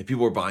Eternal. And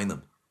people are buying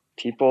them.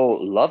 People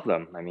love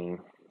them. I mean,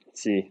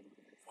 let's see.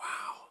 Wow.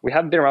 We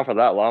haven't been around for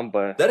that long,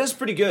 but that is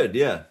pretty good.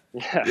 Yeah.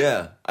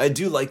 Yeah. I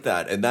do like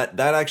that. And that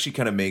actually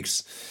kind of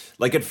makes,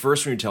 like at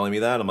first when you're telling me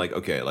that, I'm like,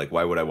 okay, like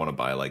why would I want to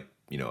buy like,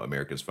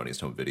 America's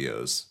Funniest Home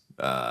Videos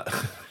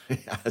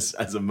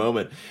as a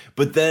moment.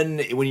 But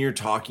then when you're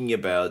talking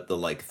about the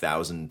like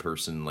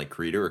 1,000-person like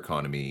creator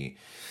economy,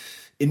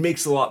 it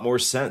makes a lot more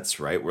sense,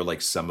 right? Where like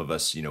some of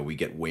us, we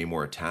get way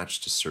more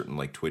attached to certain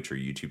like Twitch or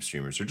YouTube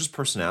streamers or just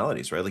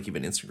personalities, right? Like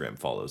even Instagram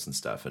follows and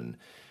stuff, and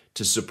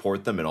to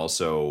support them and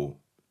also,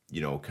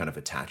 kind of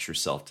attach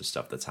yourself to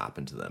stuff that's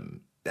happened to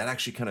them. That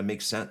actually kind of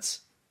makes sense.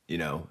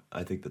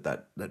 I think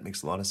that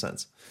makes a lot of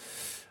sense.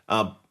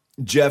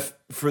 Jeff,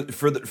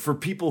 for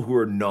people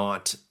who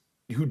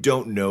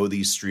don't know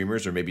these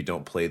streamers or maybe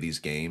don't play these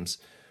games,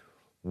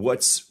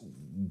 what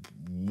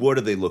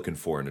are they looking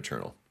for in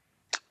Eternal?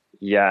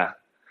 Yeah.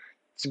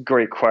 It's a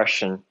great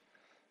question.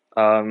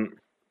 I'll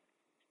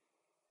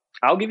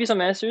give you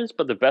some answers,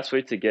 but the best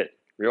way to get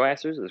real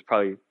answers is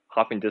probably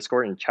hop in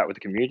Discord and chat with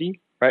the community,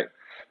 right?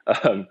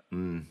 But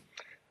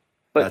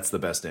that's the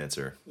best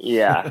answer.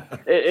 Yeah,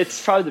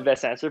 it's probably the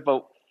best answer.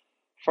 But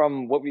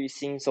from what we've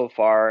seen so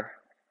far,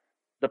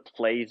 the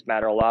plays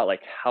matter a lot,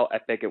 like how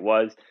epic it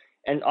was,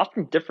 and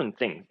often different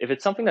things. If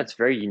it's something that's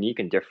very unique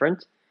and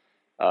different,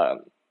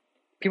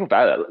 people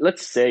value that.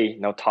 Let's say,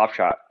 Top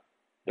Shot.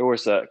 There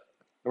was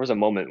a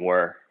moment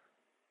where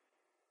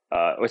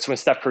it's when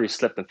Steph Curry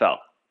slipped and fell,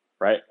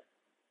 right?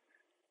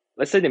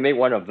 Let's say they made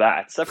one of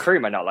that. Steph Curry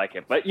might not like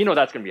it, but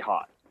that's going to be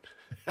hot.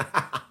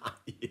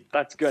 Yeah.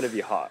 That's going to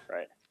be hot,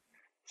 right?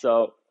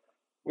 So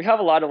we have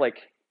a lot of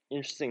like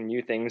interesting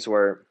new things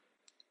where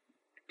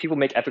people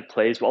make epic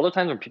plays, but all the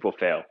times when people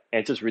fail, and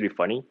it's just really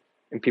funny,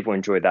 and people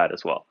enjoy that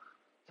as well.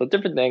 So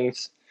different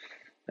things,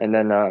 and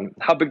then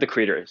how big the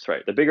creator is,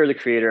 right? The bigger the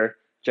creator,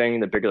 generally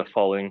the bigger the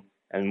following,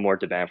 and more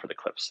demand for the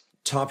clips.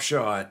 Top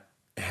Shot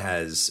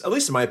has, at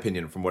least in my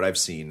opinion, from what I've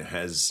seen,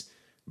 has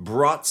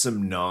brought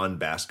some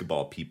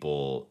non-basketball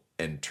people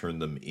and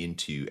turned them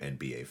into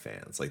NBA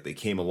fans. Like they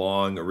came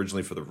along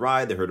originally for the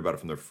ride. They heard about it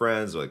from their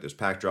friends. They're like, there's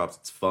pack drops.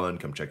 It's fun.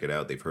 Come check it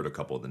out. They've heard a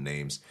couple of the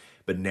names,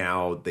 but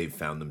now they've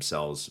found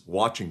themselves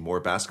watching more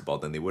basketball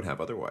than they would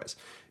have otherwise.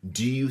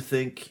 Do you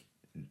think,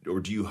 or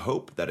do you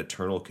hope that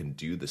Eternal can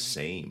do the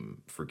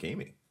same for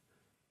gaming?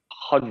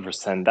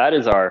 100%. That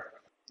is our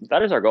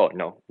That is our goal.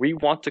 No, we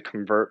want to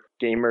convert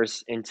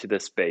gamers into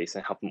this space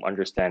and help them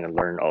understand and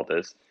learn all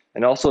this,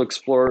 and also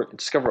explore,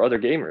 discover other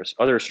gamers,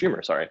 other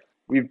streamers. Sorry,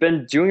 we've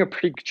been doing a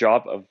pretty good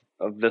job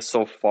of this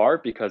so far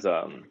because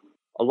a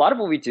lot of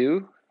what we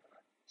do,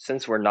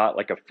 since we're not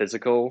like a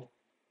physical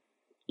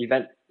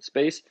event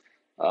space,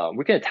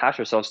 we can attach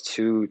ourselves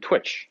to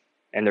Twitch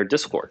and their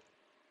Discord,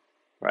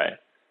 right?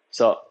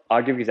 So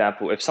I'll give you an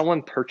example. If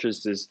someone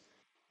purchases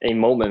a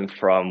moment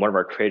from one of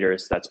our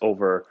creators that's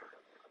over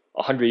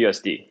 100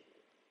 USD,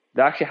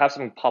 they actually have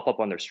something pop up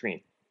on their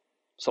screen.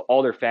 So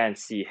all their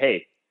fans see,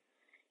 hey,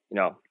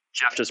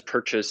 Jeff just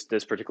purchased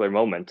this particular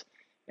moment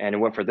and it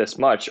went for this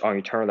much on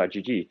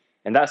eternal.gg.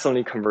 And that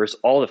suddenly converts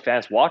all the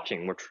fans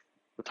watching, which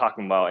we're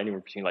talking about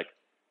anywhere between like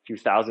a few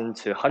thousand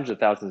to hundreds of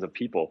thousands of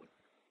people,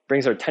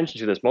 brings their attention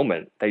to this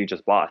moment that you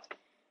just bought.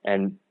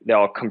 And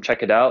they'll come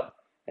check it out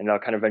and they'll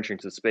kind of venture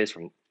into the space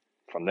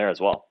from there as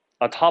well.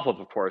 On top of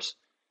course,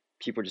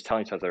 people just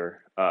telling each other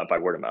by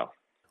word of mouth.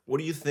 What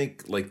do you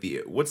think,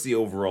 what's the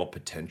overall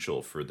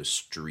potential for the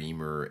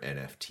streamer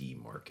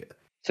NFT market?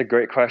 It's a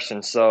great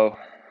question. So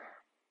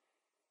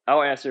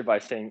I'll answer by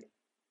saying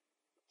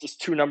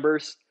just two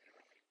numbers.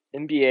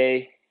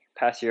 NBA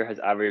past year has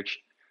averaged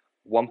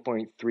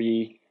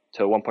 1.3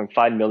 to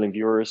 1.5 million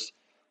viewers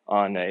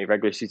on a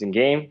regular season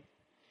game.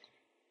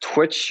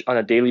 Twitch on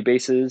a daily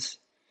basis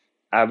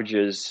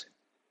averages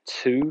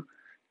 2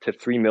 to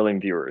 3 million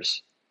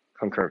viewers,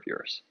 concurrent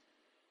viewers,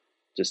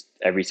 just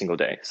every single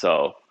day.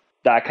 So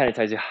that kind of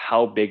tells you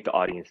how big the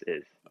audience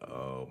is.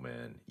 Oh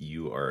man,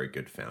 you are a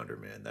good founder,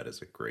 man. That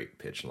is a great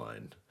pitch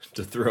line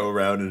to throw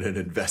around in an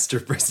investor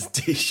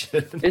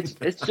presentation.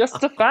 It's just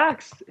the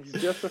facts. It's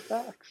just the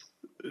facts.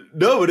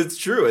 No, but it's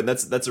true, and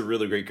that's a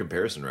really great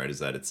comparison, right? Is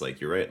that it's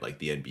like you're right, like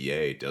the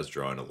NBA does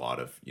draw in a lot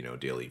of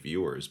daily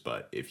viewers,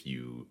 but if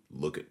you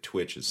look at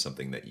Twitch as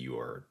something that you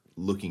are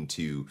looking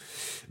to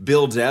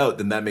build out,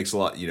 then that makes a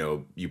lot.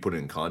 You put it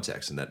in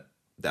context, and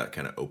that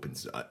kind of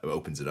opens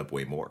it up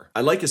way more.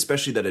 I like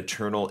especially that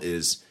Eternal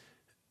is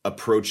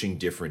approaching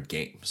different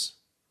games,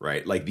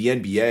 right? Like the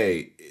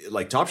NBA,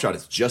 like Top Shot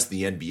is just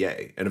the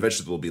NBA, and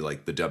eventually will be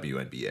like the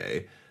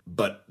WNBA,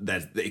 but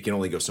that it can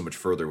only go so much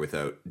further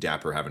without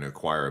Dapper having to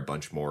acquire a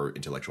bunch more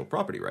intellectual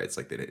property rights.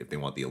 Like if they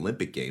want the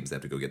Olympic Games, they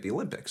have to go get the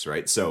Olympics,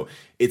 right? So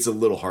it's a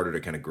little harder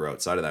to kind of grow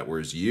outside of that.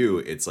 Whereas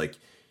it's like,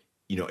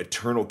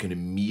 Eternal can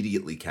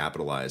immediately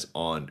capitalize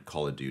on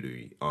Call of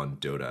Duty, on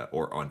Dota,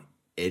 or on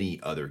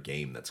any other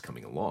game that's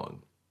coming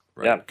along,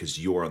 right? Yeah.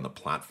 Because you're on the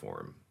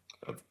platform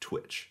of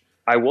Twitch.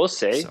 I will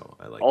say, So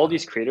I like all that.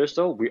 these creators,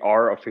 though, we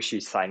are officially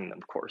signing them,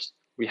 of course.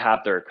 We have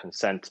their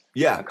consent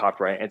and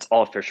copyright, and it's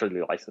all officially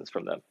licensed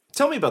from them.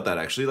 Tell me about that,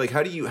 actually. Like,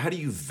 how do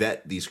you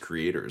vet these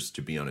creators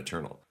to be on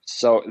Eternal?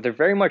 So they're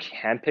very much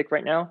handpicked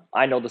right now.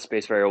 I know the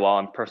space very well.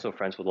 I'm personal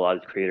friends with a lot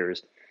of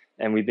creators,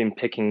 and we've been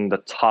picking the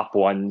top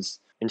ones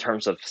in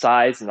terms of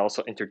size and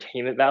also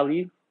entertainment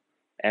value.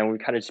 And we've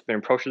kind of just been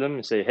approaching them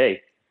and say,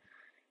 hey,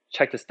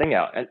 check this thing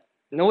out. And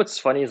what's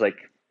funny is like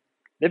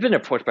they've been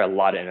approached by a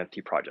lot of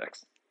NFT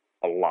projects,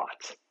 a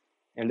lot,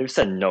 and they've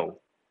said no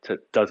to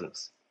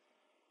dozens,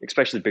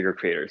 especially bigger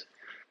creators.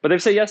 But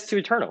they've said yes to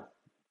Eternal.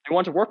 They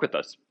want to work with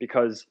us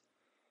because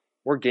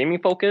we're gaming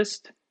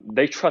focused.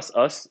 They trust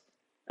us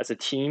as a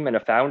team and a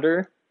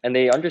founder, and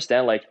they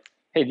understand like,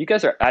 hey, you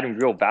guys are adding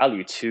real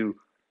value to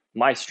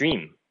my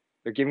stream.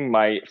 They're giving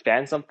my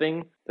fans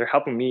something. They're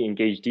helping me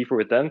engage deeper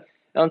with them.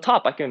 And on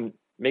top, I can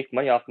make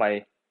money off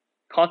my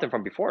content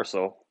from before,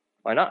 so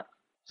why not?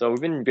 So we've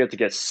been able to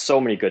get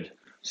so many good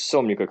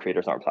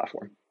creators on our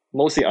platform,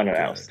 mostly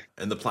unannounced. Okay.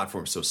 And the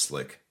platform's so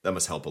slick. That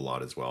must help a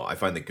lot as well. I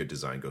find that good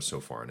design goes so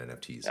far in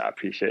NFTs. Yeah, I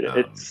appreciate it.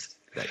 It's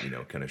that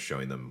kind of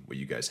showing them what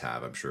you guys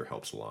have, I'm sure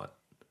helps a lot.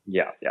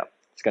 Yeah.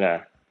 It's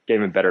gonna get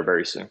even better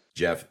very soon.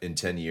 Jeff, in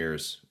 10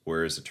 years,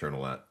 where is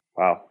Eternal at?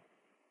 Wow,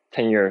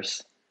 10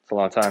 years. It's a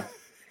long time.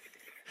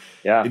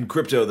 Yeah. In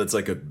crypto, that's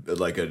like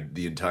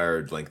the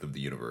entire length of the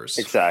universe.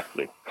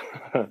 Exactly.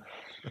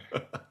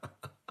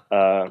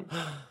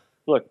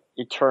 Look,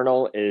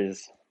 Eternal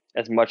is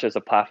as much as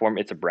a platform,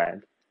 it's a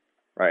brand,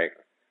 right?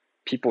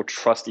 People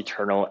trust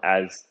Eternal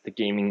as the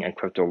gaming and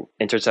crypto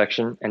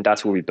intersection, and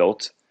that's what we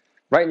built.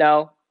 Right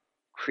now,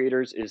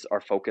 creators is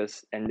our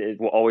focus, and it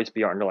will always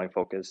be our underlying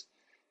focus.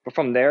 But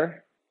from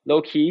there,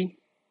 low key,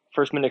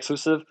 first minute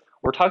exclusive,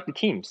 we're talking to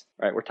teams,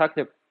 right? We're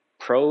talking to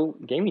pro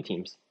gaming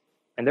teams,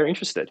 and they're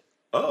interested.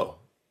 Oh,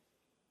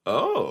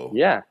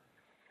 yeah.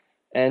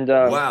 And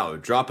wow,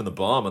 dropping the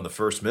bomb on the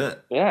first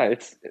minute. Yeah,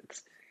 it's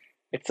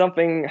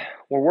something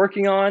we're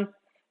working on.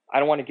 I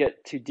don't want to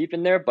get too deep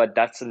in there, but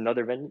that's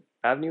another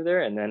avenue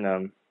there. And then,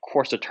 of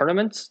course, the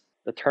tournaments.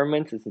 The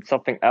tournaments is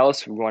something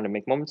else we want to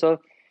make moments of.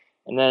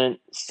 And then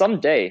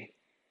someday,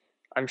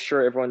 I'm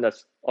sure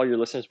all your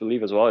listeners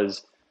believe as well,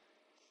 is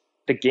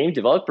the game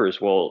developers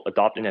will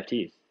adopt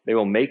NFTs. They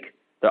will make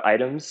the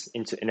items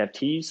into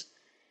NFTs,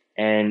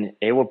 and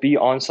it will be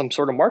on some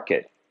sort of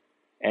market.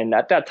 And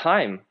at that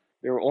time,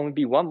 there will only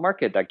be one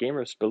market that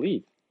gamers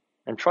believe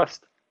and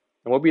trust.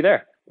 And we'll be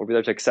there. We'll be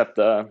there to accept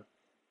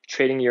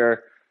trading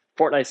your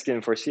Fortnite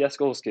skin for a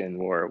CSGO skin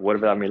or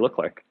whatever that may look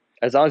like.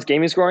 as long as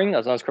gaming's growing,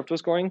 as long as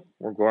crypto's growing,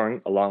 we're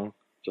growing along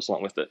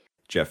with it.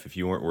 Jeff, if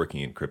you weren't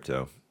working in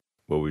crypto,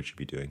 what would you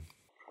be doing?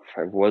 If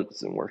I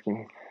wasn't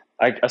working,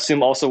 I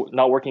assume also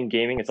not working in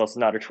gaming is also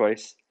not a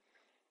choice.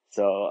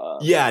 So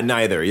yeah,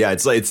 neither. Yeah,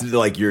 it's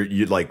like you're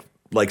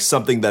like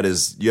something that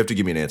is, you have to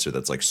give me an answer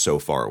that's like so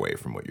far away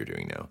from what you're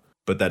doing now,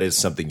 but that is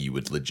something you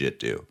would legit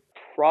do.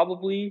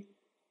 Probably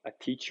a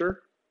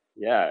teacher.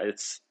 Yeah,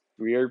 it's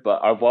weird,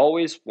 but I've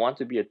always wanted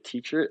to be a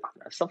teacher.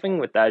 Something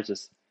with that is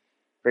just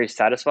very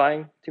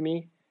satisfying to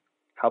me,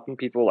 helping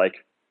people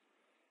like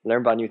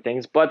learn about new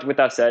things. But with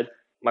that said,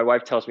 my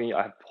wife tells me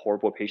I have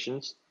horrible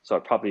patience, so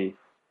I'm probably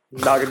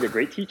not going to be a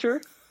great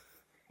teacher.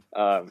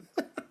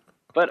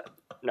 But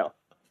no,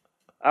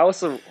 I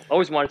also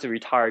always wanted to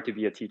retire to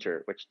be a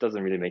teacher, which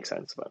doesn't really make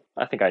sense, but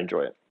I think I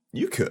enjoy it.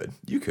 You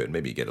could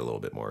maybe get a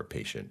little bit more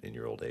patient in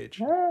your old age,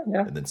 yeah,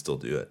 and then still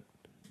do it,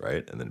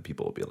 right? And then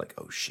people will be like,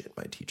 "Oh shit,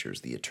 my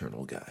teacher's the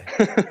eternal guy."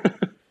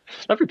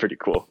 That'd be pretty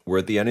cool. We're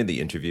at the end of the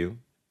interview,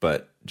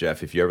 but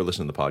Jeff, if you ever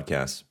listen to the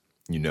podcast,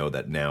 you know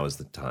that now is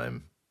the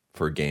time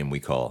for a game we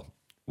call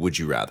Would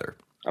You Rather.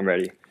 I'm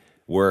ready.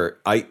 Where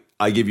I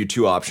give you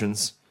two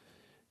options,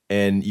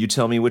 and you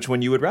tell me which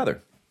one you would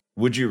rather.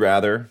 Would you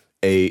rather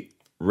a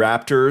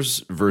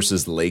Raptors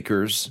versus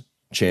Lakers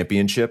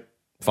championship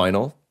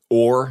final,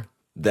 or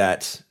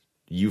that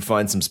you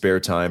find some spare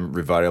time,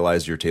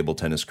 revitalize your table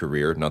tennis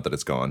career, not that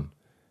it's gone,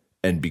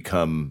 and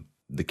become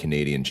the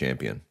Canadian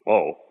champion?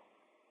 Whoa.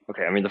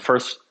 Okay, I mean,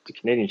 the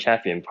Canadian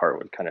champion part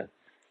would kind of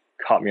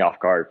caught me off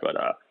guard, but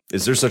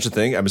is there such a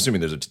thing? I'm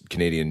assuming there's a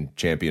Canadian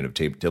champion of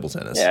table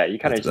tennis. Yeah, you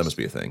kind of that must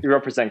be a thing. You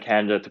represent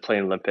Canada to play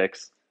in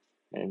Olympics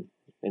and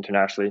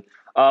internationally.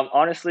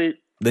 Honestly,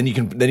 then you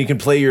can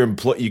play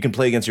you can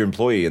play against your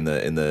employee at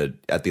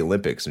the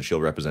Olympics, and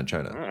she'll represent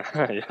China.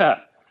 Yeah,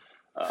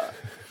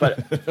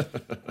 but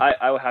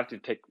I would have to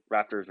pick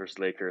Raptors versus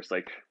Lakers.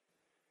 Like,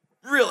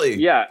 really?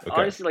 Yeah. Okay.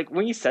 Honestly, like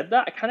when you said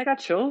that, I kind of got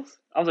chills.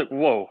 I was like,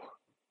 whoa,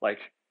 like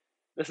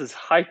this is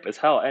hype as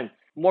hell, and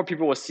more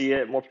people will see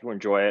it, more people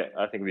enjoy it.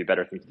 I think it'd be a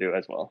better thing to do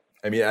as well.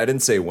 I mean, I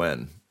didn't say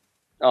when.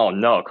 Oh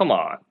no, come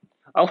on.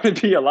 I want to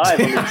be alive.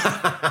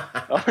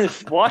 I want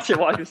to watch it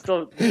while I can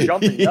still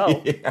jump and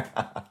yell.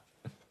 Yeah.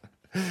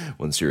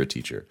 Once you're a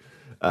teacher.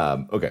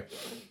 Okay.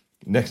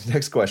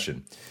 Next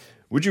question.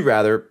 Would you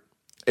rather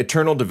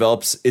Eternal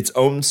develops its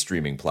own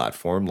streaming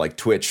platform, like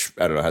Twitch,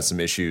 I don't know, has some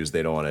issues.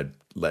 They don't want to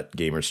let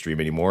gamers stream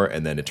anymore.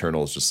 And then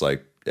Eternal is just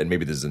like, and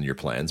maybe this is in your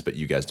plans, but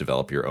you guys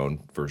develop your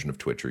own version of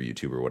Twitch or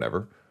YouTube or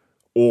whatever.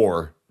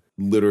 Or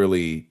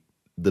literally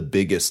the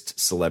biggest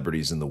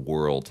celebrities in the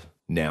world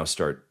now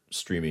start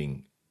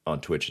streaming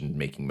on Twitch and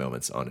making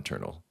moments on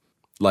Eternal.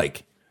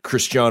 Like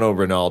Cristiano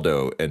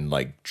Ronaldo and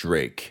like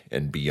Drake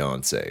and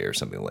Beyonce or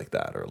something like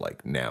that are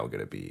like now going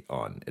to be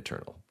on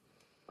Eternal.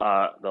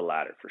 The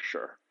latter for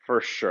sure.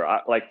 For sure.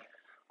 I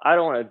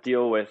don't want to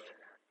deal with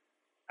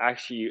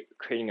actually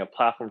creating a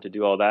platform to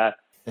do all that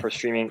for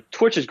streaming.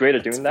 Twitch is great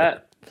at doing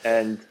that.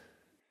 And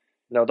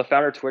the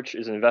founder of Twitch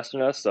is an investor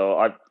in us, so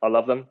I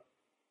love them.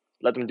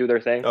 Let them do their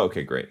thing.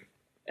 Okay, great.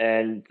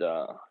 And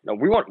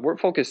we're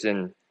focused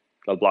in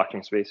the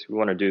blockchain space. We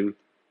want to do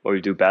what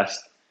we do best.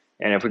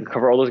 And if we can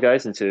cover all those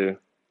guys into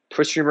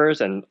Twitch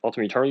streamers and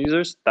Ultimate Eternal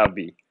users, that would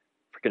be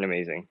freaking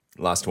amazing.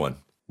 Last one.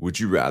 Would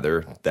you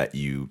rather that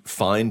you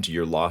find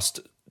your lost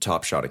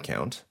Top Shot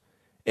account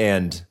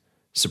and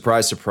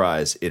surprise,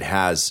 surprise, it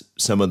has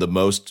some of the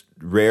most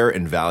rare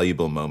and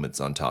valuable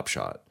moments on Top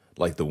Shot,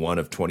 like the one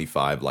of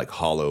 25 like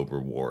hollow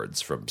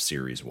rewards from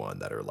Series 1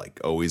 that are like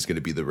always going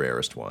to be the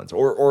rarest ones,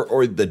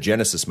 or the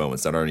Genesis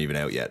moments that aren't even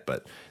out yet,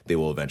 but they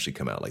will eventually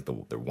come out, like the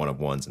one of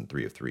ones and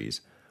 3 of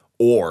 3s.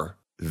 Or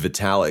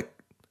Vitalik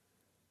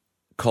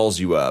calls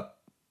you up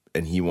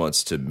and he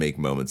wants to make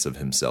moments of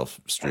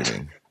himself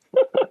streaming.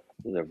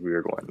 This is a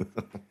weird one.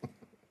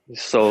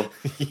 So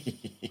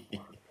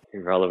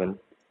irrelevant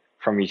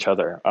from each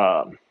other.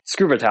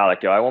 Screw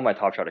Vitalik, yo. I want my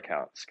Top Shot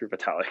account. Screw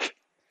Vitalik.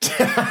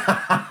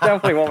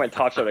 Definitely want my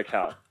Top Shot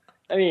account.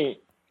 I mean,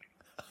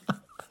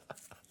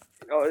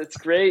 it's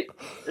great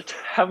to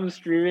have him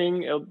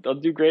streaming. It'll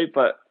do great,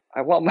 but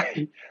I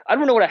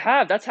don't know what I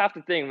have. That's half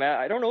the thing, man.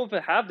 I don't know if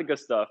I have the good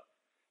stuff.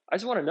 I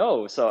just want to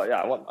know. So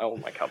yeah, I want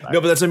my account back. No,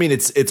 but that's what I mean.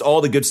 It's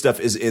all the good stuff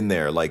is in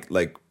there. Like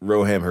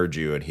Roham heard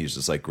you and he's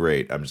just like,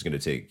 great. I'm just going to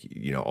take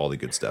all the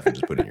good stuff and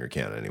just put it in your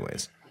account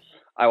anyways.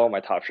 I want my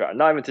Top Shot.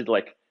 Not even to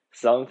like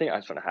sell anything. I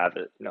just want to have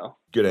it.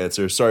 Good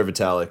answer. Sorry,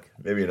 Vitalik.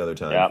 Maybe another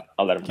time. Yeah,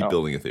 I'll let him Keep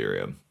building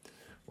Ethereum.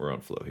 We're on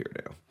flow here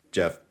now.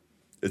 Jeff,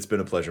 it's been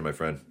a pleasure, my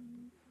friend.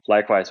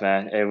 Likewise,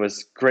 man. It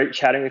was great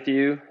chatting with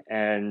you,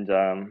 and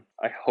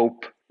I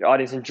hope the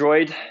audience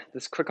enjoyed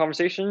this quick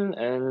conversation,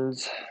 and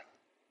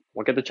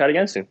we'll get to chat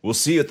again soon. We'll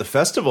see you at the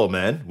festival,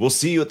 man. We'll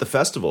see you at the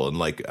festival,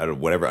 and I don't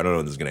know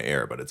when this is going to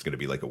air, but it's going to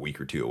be like a week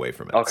or two away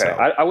from it. Okay, so.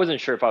 I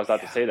wasn't sure if I was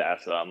allowed to say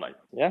that, so I'm like,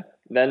 yeah.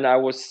 Then I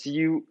will see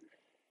you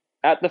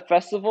at the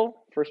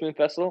festival, First Mint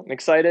Festival. I'm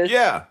excited.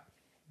 Yeah.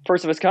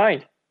 First of its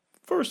kind.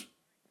 First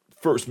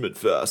Mint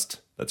Fest.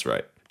 That's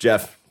right.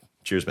 Jeff,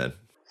 cheers, man.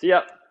 See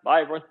ya.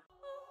 Bye, everyone.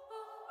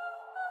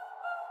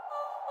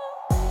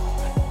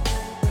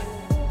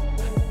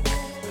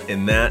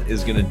 And that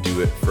is going to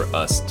do it for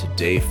us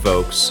today,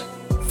 folks.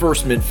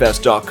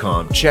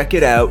 FirstMintFest.com. Check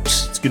it out.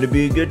 It's going to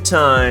be a good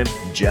time.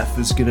 Jeff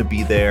is going to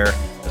be there,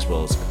 as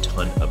well as a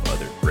ton of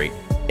other great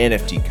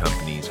NFT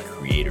companies,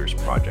 creators,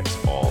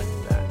 projects, all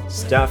that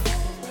stuff.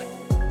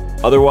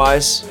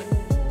 Otherwise,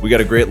 we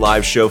got a great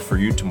live show for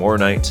you tomorrow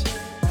night.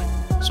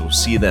 So we'll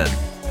see you then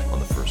on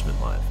the First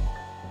Mint Live.